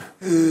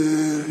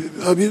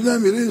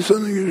 Birdenbire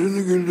insanın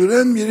yüzünü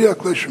güldüren bir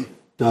yaklaşım.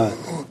 Evet.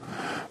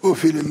 O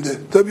filmde.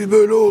 Tabii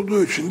böyle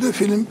olduğu için de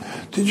film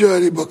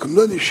ticari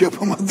bakımdan iş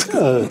yapamadı.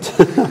 Evet.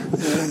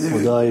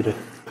 Yani, o da ayrı.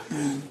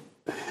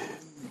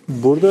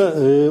 Burada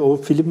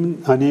o filmin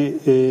hani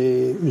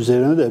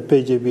üzerine de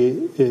epeyce bir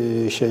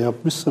şey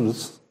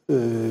yapmışsınız.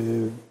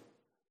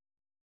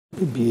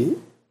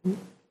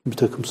 Bir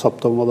takım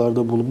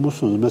saptamalarda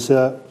bulunmuşsunuz.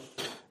 Mesela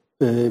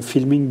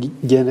filmin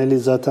geneli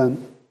zaten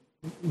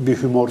bir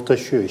humor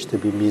taşıyor işte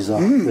bir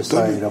mizah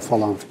vesaire tabii.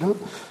 Falan filan.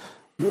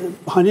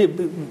 Hani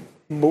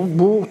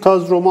bu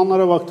tarz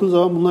romanlara baktığın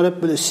zaman bunlar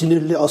hep böyle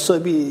sinirli,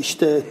 asabi,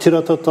 işte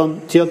tirat atan,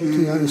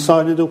 yani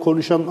sahnede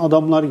konuşan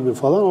adamlar gibi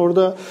falan.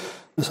 Orada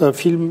mesela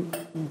film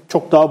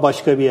çok daha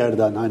başka bir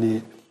yerden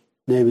hani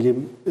ne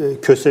bileyim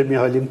Köse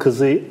Mihal'in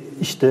kızı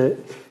işte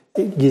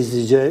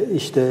gizlice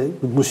işte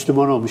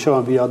Müslüman olmuş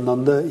ama bir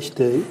yandan da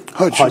işte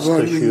haç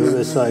taşıyor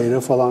vesaire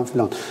falan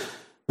filan.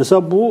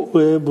 Mesela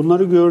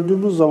bunları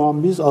gördüğümüz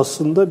zaman biz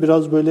aslında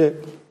biraz böyle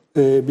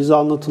bize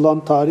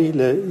anlatılan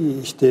tarihle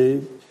işte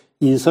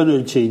insan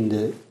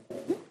ölçeğinde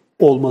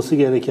olması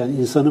gereken,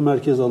 insanı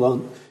merkez alan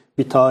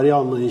bir tarih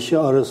anlayışı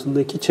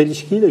arasındaki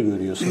çelişkiyi de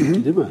görüyor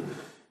sanki değil mi?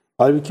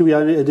 Halbuki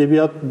yani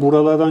edebiyat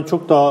buralardan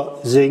çok daha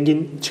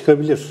zengin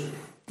çıkabilir.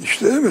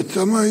 İşte evet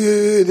ama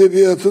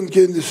edebiyatın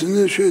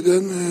kendisini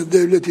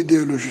devlet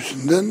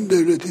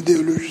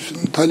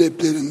ideolojisinin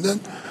taleplerinden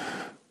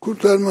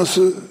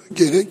kurtarması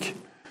gerek.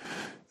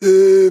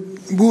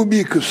 Bu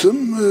bir kısım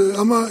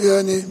ama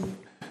yani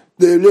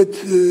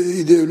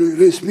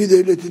resmi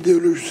devlet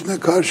ideolojisine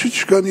karşı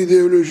çıkan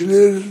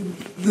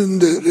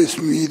ideolojilerin de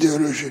resmi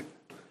ideoloji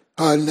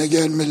haline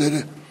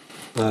gelmeleri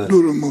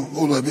durumu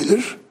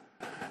olabilir.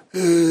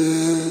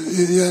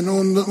 Yani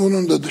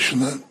onun da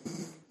dışına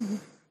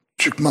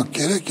çıkmak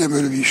gerek. Yani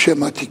böyle bir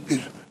şematik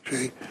bir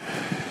şey.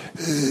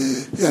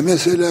 Ya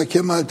mesela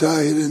Kemal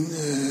Tahir'in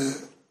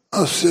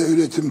Asya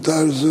üretim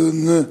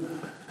tarzını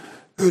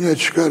öne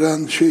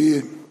çıkaran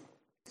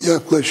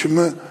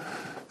yaklaşımı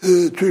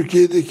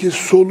Türkiye'deki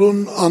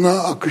solun ana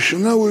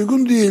akışına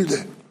uygun değildi.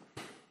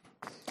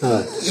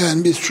 Evet.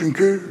 Yani biz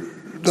çünkü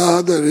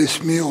daha da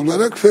resmi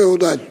olarak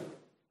feodal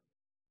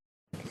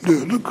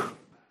diyorduk.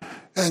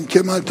 Yani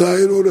Kemal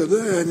Tahir orada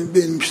yani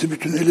benim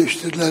bütün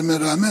eleştirilerime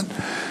rağmen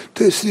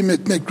teslim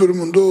etmek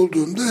durumunda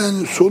olduğumda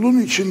yani solun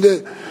içinde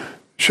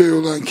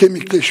olan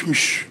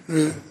kemikleşmiş,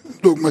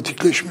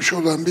 dogmatikleşmiş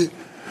olan bir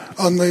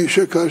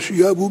anlayışa karşı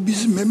ya bu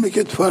bizim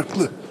memleket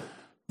farklı.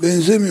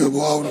 Benzemiyor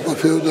bu Avrupa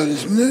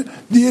feodalizmine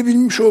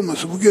diyebilmiş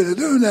olması bu gene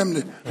de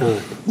önemli. Evet.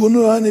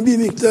 Bunu bir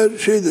miktar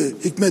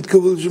Hikmet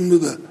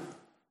Kıvılcımlı da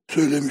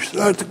söylemiştir.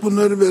 Artık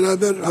bunları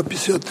beraber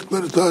hapis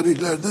yattıkları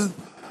tarihlerden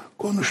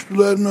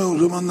konuştular mı? O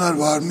zamanlar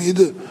var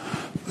mıydı?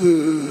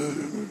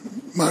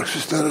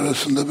 Marksistler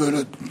arasında böyle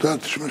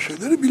tartışma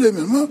şeyleri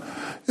bilemiyorum ama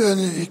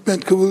yani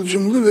Hikmet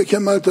Kıvılcımlı ve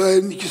Kemal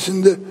Tahir'in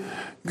ikisini de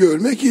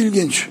görmek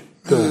ilginç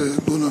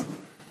bunu.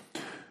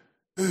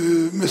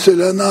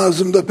 Mesela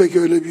Nazım'da pek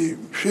öyle bir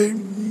şey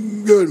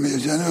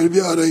görmeyiz. Yani öyle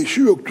bir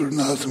arayışı yoktur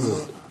Nazım'ın.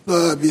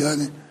 Daha bir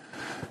hani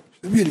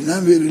işte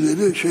bilinen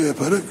verileri şey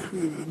yaparak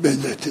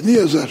Bedrettin'i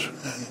yazar.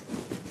 Yani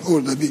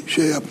orada bir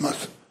şey yapmaz.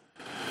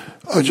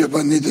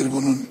 Acaba nedir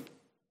bunun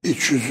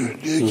iç yüzü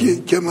diye ki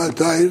Kemal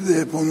Tahir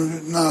de hep onu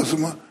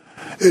Nazım'ı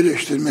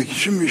eleştirmek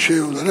için bir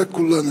şey olarak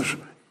kullanır.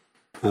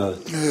 Evet.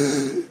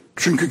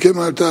 Çünkü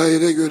Kemal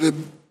Tahir'e göre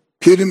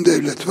kerim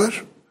devlet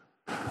var.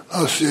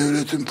 Asya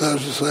yönetim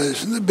tarzı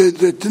sayesinde.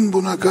 Bedrettin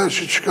buna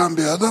karşı çıkan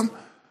bir adam.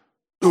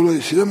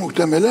 Dolayısıyla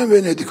muhtemelen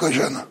Venedik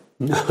ajanı.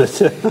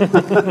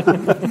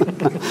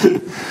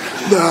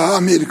 Daha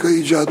Amerika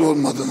icadı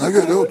olmadığına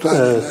göre o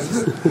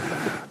tarihlerde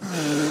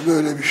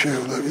böyle bir şey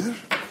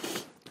olabilir.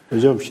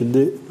 Hocam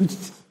şimdi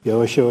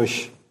yavaş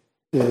yavaş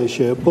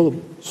şey yapalım.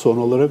 Son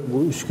olarak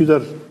bu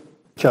Üsküdar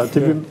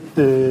Katibim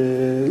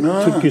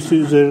türküsü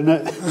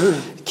üzerine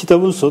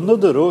kitabın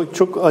sonundadır. O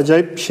çok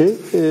acayip bir şey.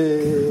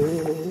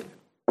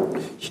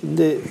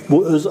 Şimdi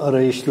bu öz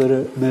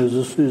arayışları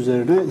mevzusu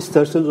üzerine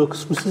isterseniz o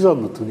kısmı siz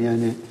anlatın.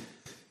 Yani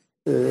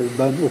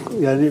ben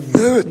yani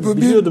evet, bu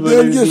biliyordum bir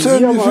öyle bir belgesel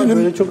bilgi bir ama film.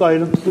 böyle çok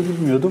ayrıntılı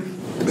bilmiyordum.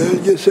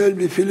 Belgesel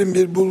bir film,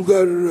 bir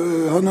Bulgar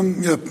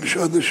hanım yapmış,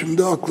 adı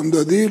şimdi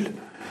aklımda değil.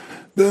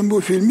 Ben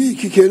bu filmi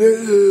 2 kere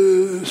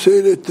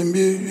seyrettim.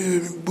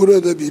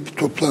 Burada bir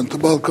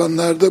toplantı,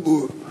 Balkanlarda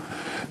bu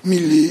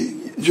milli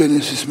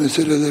genesis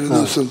meseleleri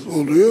nasıl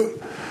oluyor?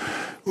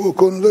 O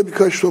konuda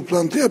birkaç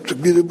toplantı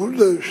yaptık. Biri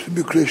burada, işte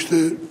Bükreş'te,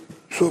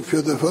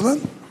 Sofya'da falan.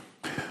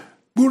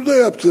 Burada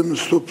yaptığımız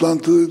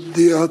toplantı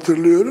diye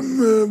hatırlıyorum.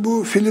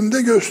 Bu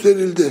filmde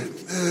gösterildi.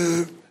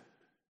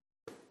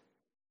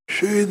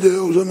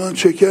 O zaman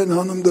çeken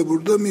hanım da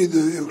burada mıydı?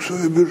 Yoksa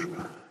öbür...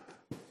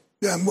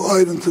 Yani bu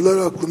ayrıntılar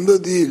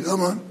aklımda değil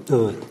ama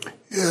evet.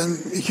 yani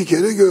 2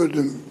 kere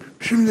gördüm.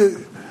 Şimdi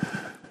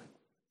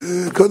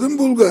kadın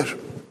Bulgar.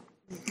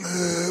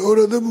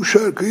 Orada bu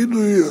şarkıyı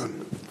duyuyor.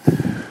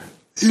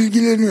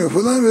 İlgileniyor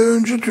falan ve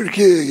önce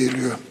Türkiye'ye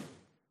geliyor.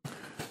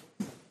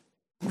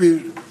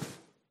 Bir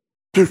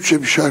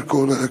Türkçe bir şarkı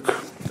olarak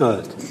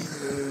Evet.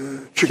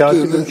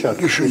 Çıktığını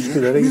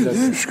düşünüyor.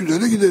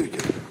 Üsküdar'a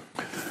giderken.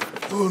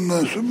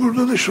 Ondan sonra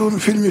burada da işte onun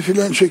filmi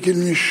filan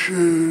çekilmiş.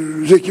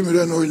 Zeki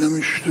Müren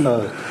oynamıştı.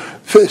 Evet.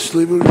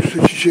 Fesli bu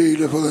işte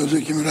çiçeğiyle falan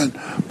Zeki Müren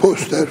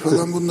poster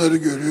falan bunları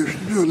görüyor. İşte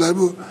diyorlar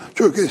bu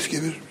çok eski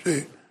bir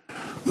şey.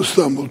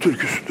 İstanbul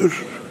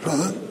türküsüdür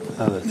falan.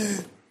 Evet.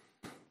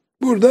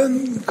 Buradan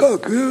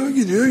kalkıyor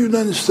gidiyor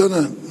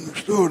Yunanistan'a.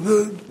 İşte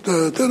orada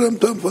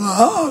tam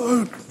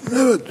falan.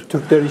 Evet.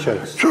 Türklerin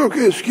şarkısı. Çok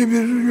eski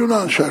bir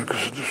Yunan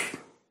şarkısıdır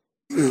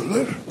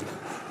diyorlar.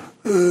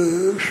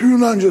 Şu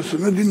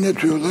Yunancasını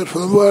dinletiyorlar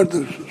falan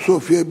vardır.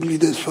 Sofya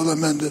Bilides falan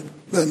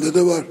bende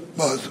de var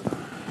bazı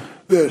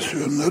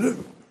versiyonları.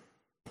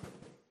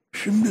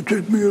 Şimdi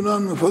Türk mü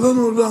Yunan mı falan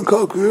oradan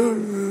kalkıyor.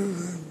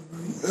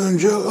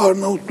 Önce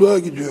Arnavutluğa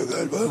gidiyor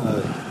galiba.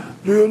 Evet.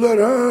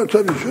 Diyorlar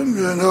tabii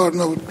canım yani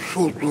Arnavut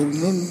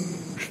folklorunun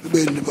işte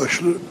belli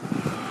başlı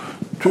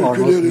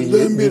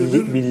türkülerinden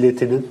biridir.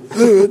 Milletinin.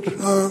 Evet,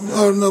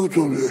 Arnavut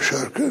oluyor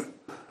şarkı.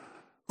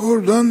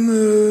 Oradan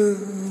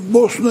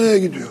Bosna'ya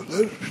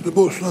gidiyorlar. İşte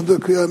Bosna'da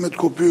kıyamet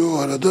kopuyor o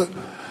arada.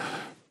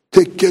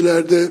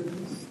 Tekkelerde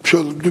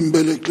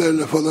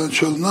dümbeleklerle falan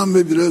çalınan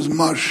ve biraz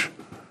marş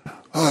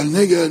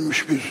haline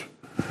gelmiş bir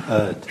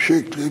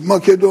şekli.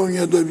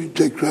 Makedonya'da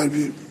tekrar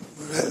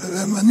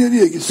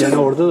nereye gitsen. Yani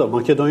orada da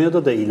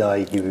Makedonya'da da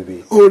ilahi gibi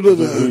orada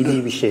da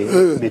dini bir şey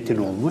metin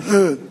olmuş.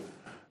 Evet.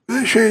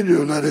 Ve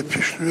diyorlar hep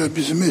işte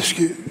bizim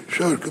eski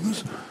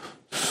şarkımız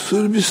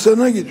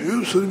Sırbistan'a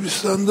gidiyor.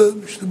 Sırbistan'da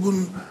işte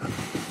bunun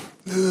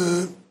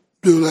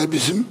diyorlar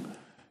bizim.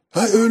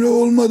 Öyle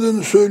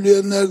olmadığını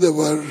söyleyenler de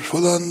var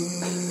falan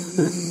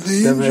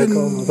deyince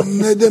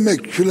ne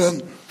demek filan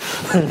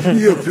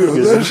yapıyorlar.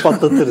 Gözünü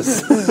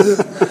patlatırız.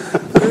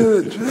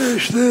 Evet.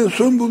 İşte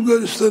son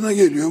Bulgaristan'a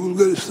geliyor.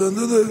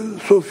 Bulgaristan'da da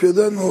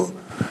Sofya'dan o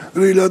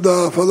Rila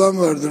Dağı falan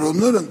vardır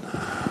onların.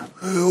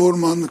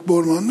 Ormanlık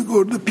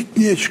orada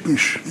pikniğe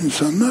çıkmış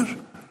insanlar.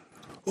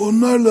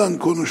 Onlarla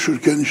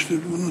konuşurken işte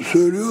bunu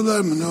söylüyorlar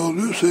mı ne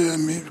oluyorsa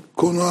yani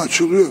konu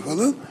açılıyor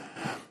falan.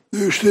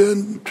 İşte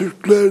yani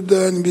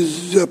Türklerden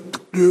biz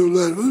yaptık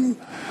diyorlar.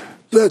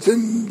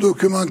 Zaten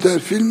dokümanter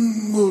film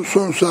bu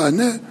son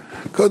sahne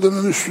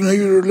kadının üstüne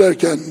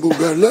yürürlerken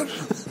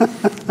Bulgarlar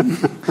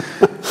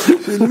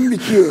film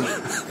bitiyor.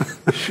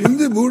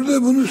 Şimdi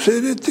burada bunu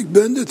seyrettik.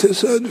 Ben de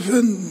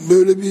tesadüfen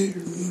böyle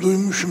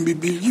duymuşum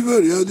bir bilgi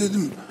var ya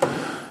dedim.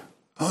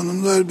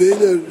 Hanımlar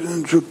beyler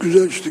yani çok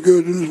güzel işte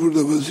gördünüz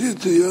burada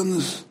vaziyeti.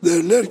 Yalnız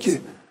derler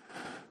ki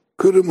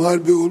Kırım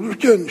Harbi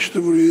olurken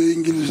işte buraya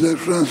İngilizler,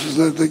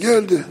 Fransızlar da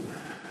geldi.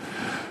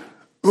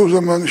 O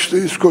zaman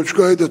işte İskoç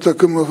Gayda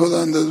takımı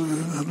falan da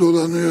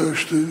dolanıyor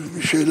işte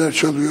bir şeyler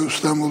çalıyor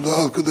İstanbul'da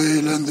halkı da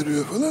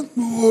eğlendiriyor falan.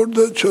 Bu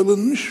orada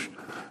çalınmış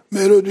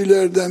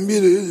melodilerden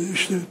biri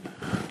işte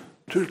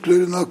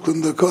Türklerin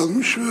aklında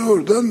kalmış ve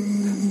oradan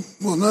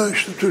buna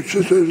işte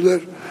Türkçe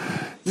sözler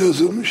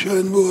yazılmış.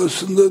 Yani bu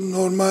aslında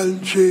normal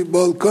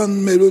Balkan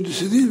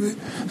melodisi değil mi?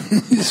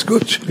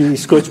 İskoç. Bir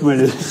İskoç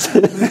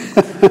melodisi.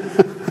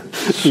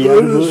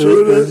 Yani bu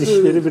öz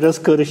işleri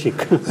biraz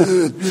karışık.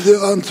 Evet, bir de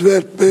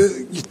Antwerp'e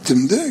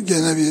gittim de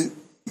gene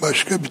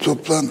başka bir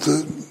toplantı.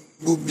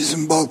 Bu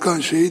bizim Balkan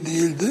şeyi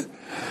değildi.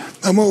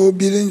 Ama o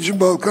birinci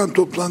Balkan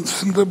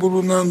toplantısında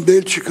bulunan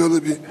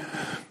Belçikalı bir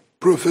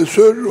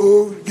profesör,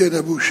 o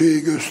gene bu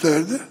şeyi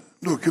gösterdi.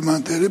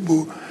 Dokümanteri,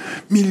 bu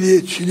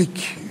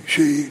milliyetçilik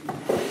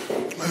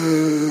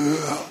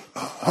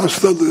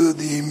hastalığı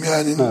diyeyim,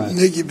 yani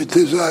evet. Ne gibi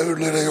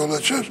tezahürlere yol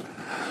açar.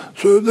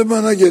 Sonra da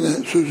bana gene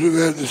sözü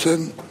verdi, sen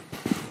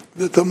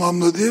de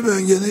tamamla diye,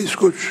 ben gene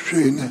İskoç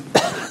şeyini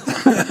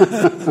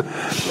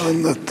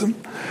anlattım.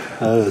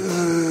 Evet.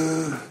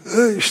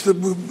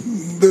 İşte bu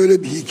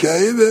böyle bir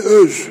hikaye ve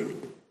öz.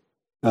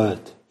 Evet.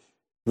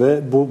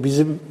 Ve bu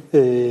bizim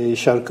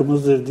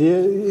şarkımızdır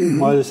diye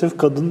maalesef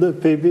kadın da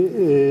epey bir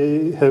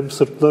hem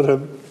Sırplar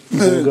hem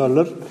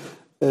Bulgarlar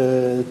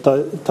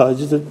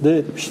taciz de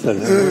etmişler.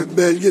 Yani. Evet,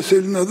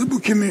 belgeselin adı Bu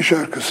Kimin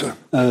Şarkısı?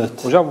 Evet.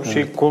 Hocam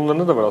bu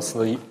konularında da var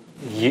aslında.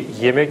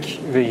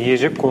 Yemek ve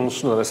yiyecek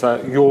konusunda mesela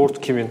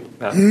yoğurt kimin?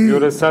 Yani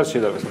yöresel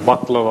şeyler mesela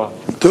baklava,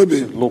 tabii.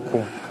 İşte lokum.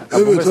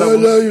 Yani evet,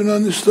 hala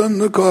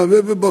Yunanistan'la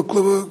kahve ve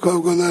baklava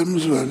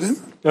kavgalarımız var değil mi?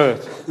 Evet.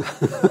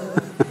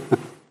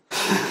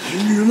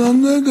 Şimdi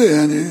Yunanlar da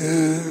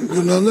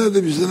Yunanlar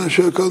da bizden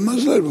aşağı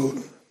kalmazlar bu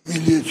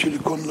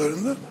milliyetçilik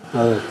konularında.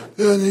 Evet.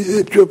 Yani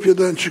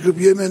Etiyopya'dan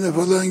çıkıp Yemen'e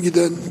falan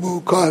giden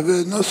bu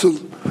kahve nasıl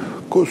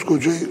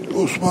koskoca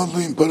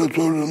Osmanlı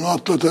İmparatorluğu'nu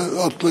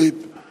atlayıp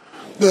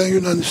ben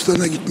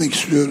Yunanistan'a gitmek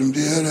istiyorum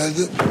diye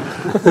herhalde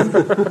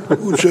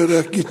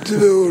uçarak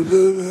gitti ve orada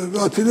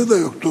Atina da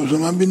yoktu o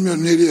zaman,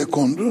 bilmiyorum nereye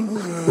kondu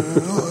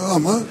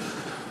ama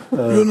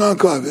evet. Yunan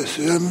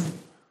kahvesi. Yani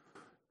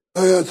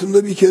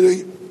hayatımda bir kere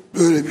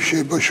böyle bir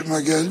şey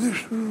başıma geldi.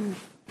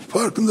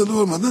 Farkında da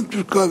olmadan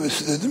Türk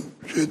kahvesi dedim.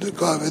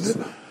 Kahvede.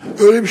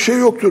 Öyle bir şey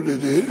yoktur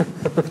dedi.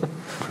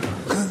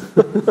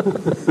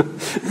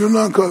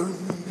 Yunan kahve.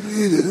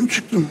 İyi dedim,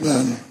 çıktım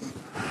yani.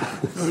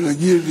 Öyle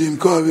girdiğim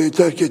kahveyi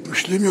terk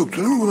etmişliğim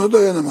yoktur ama buna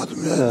dayanamadım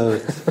yani.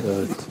 Evet,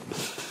 evet.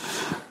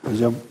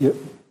 Hocam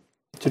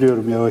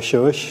bitiriyorum yavaş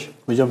yavaş.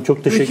 Hocam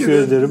çok teşekkür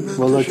ederim.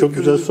 Vallahi çok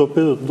güzel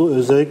sohbet oldu.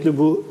 Özellikle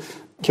bu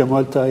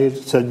Kemal Tahir,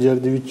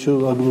 Sencer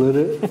Divitçioğlu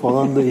anıları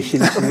falan da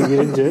işin içine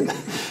girince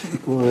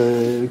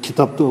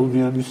kitapta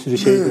olmayan bir sürü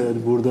şey de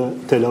yani burada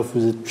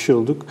telaffuz etmiş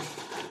olduk.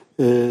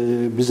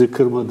 Bizi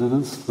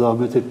kırmadınız,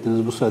 zahmet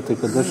ettiniz bu saate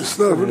kadar.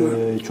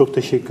 Çok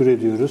teşekkür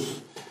ediyoruz.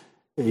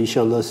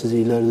 İnşallah sizi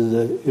ileride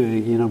de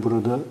yine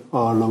burada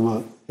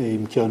ağırlama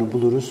imkanı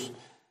buluruz.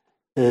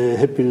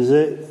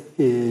 Hepinize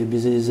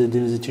bizi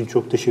izlediğiniz için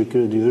çok teşekkür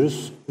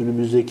ediyoruz.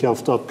 Önümüzdeki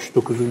hafta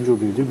 69.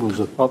 oluyor değil mi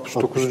Ozan?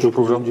 69.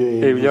 program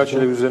Evliya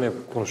Çelebi üzerine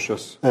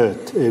konuşacağız.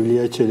 Evet,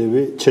 Evliya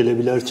Çelebi,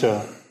 Çelebiler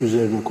Çağı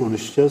üzerine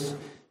konuşacağız.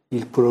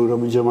 İlk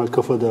programı Cemal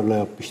Kafadar'la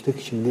yapmıştık.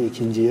 Şimdi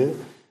ikinciye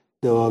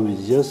devam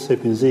edeceğiz.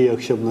 Hepinize iyi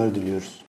akşamlar diliyoruz.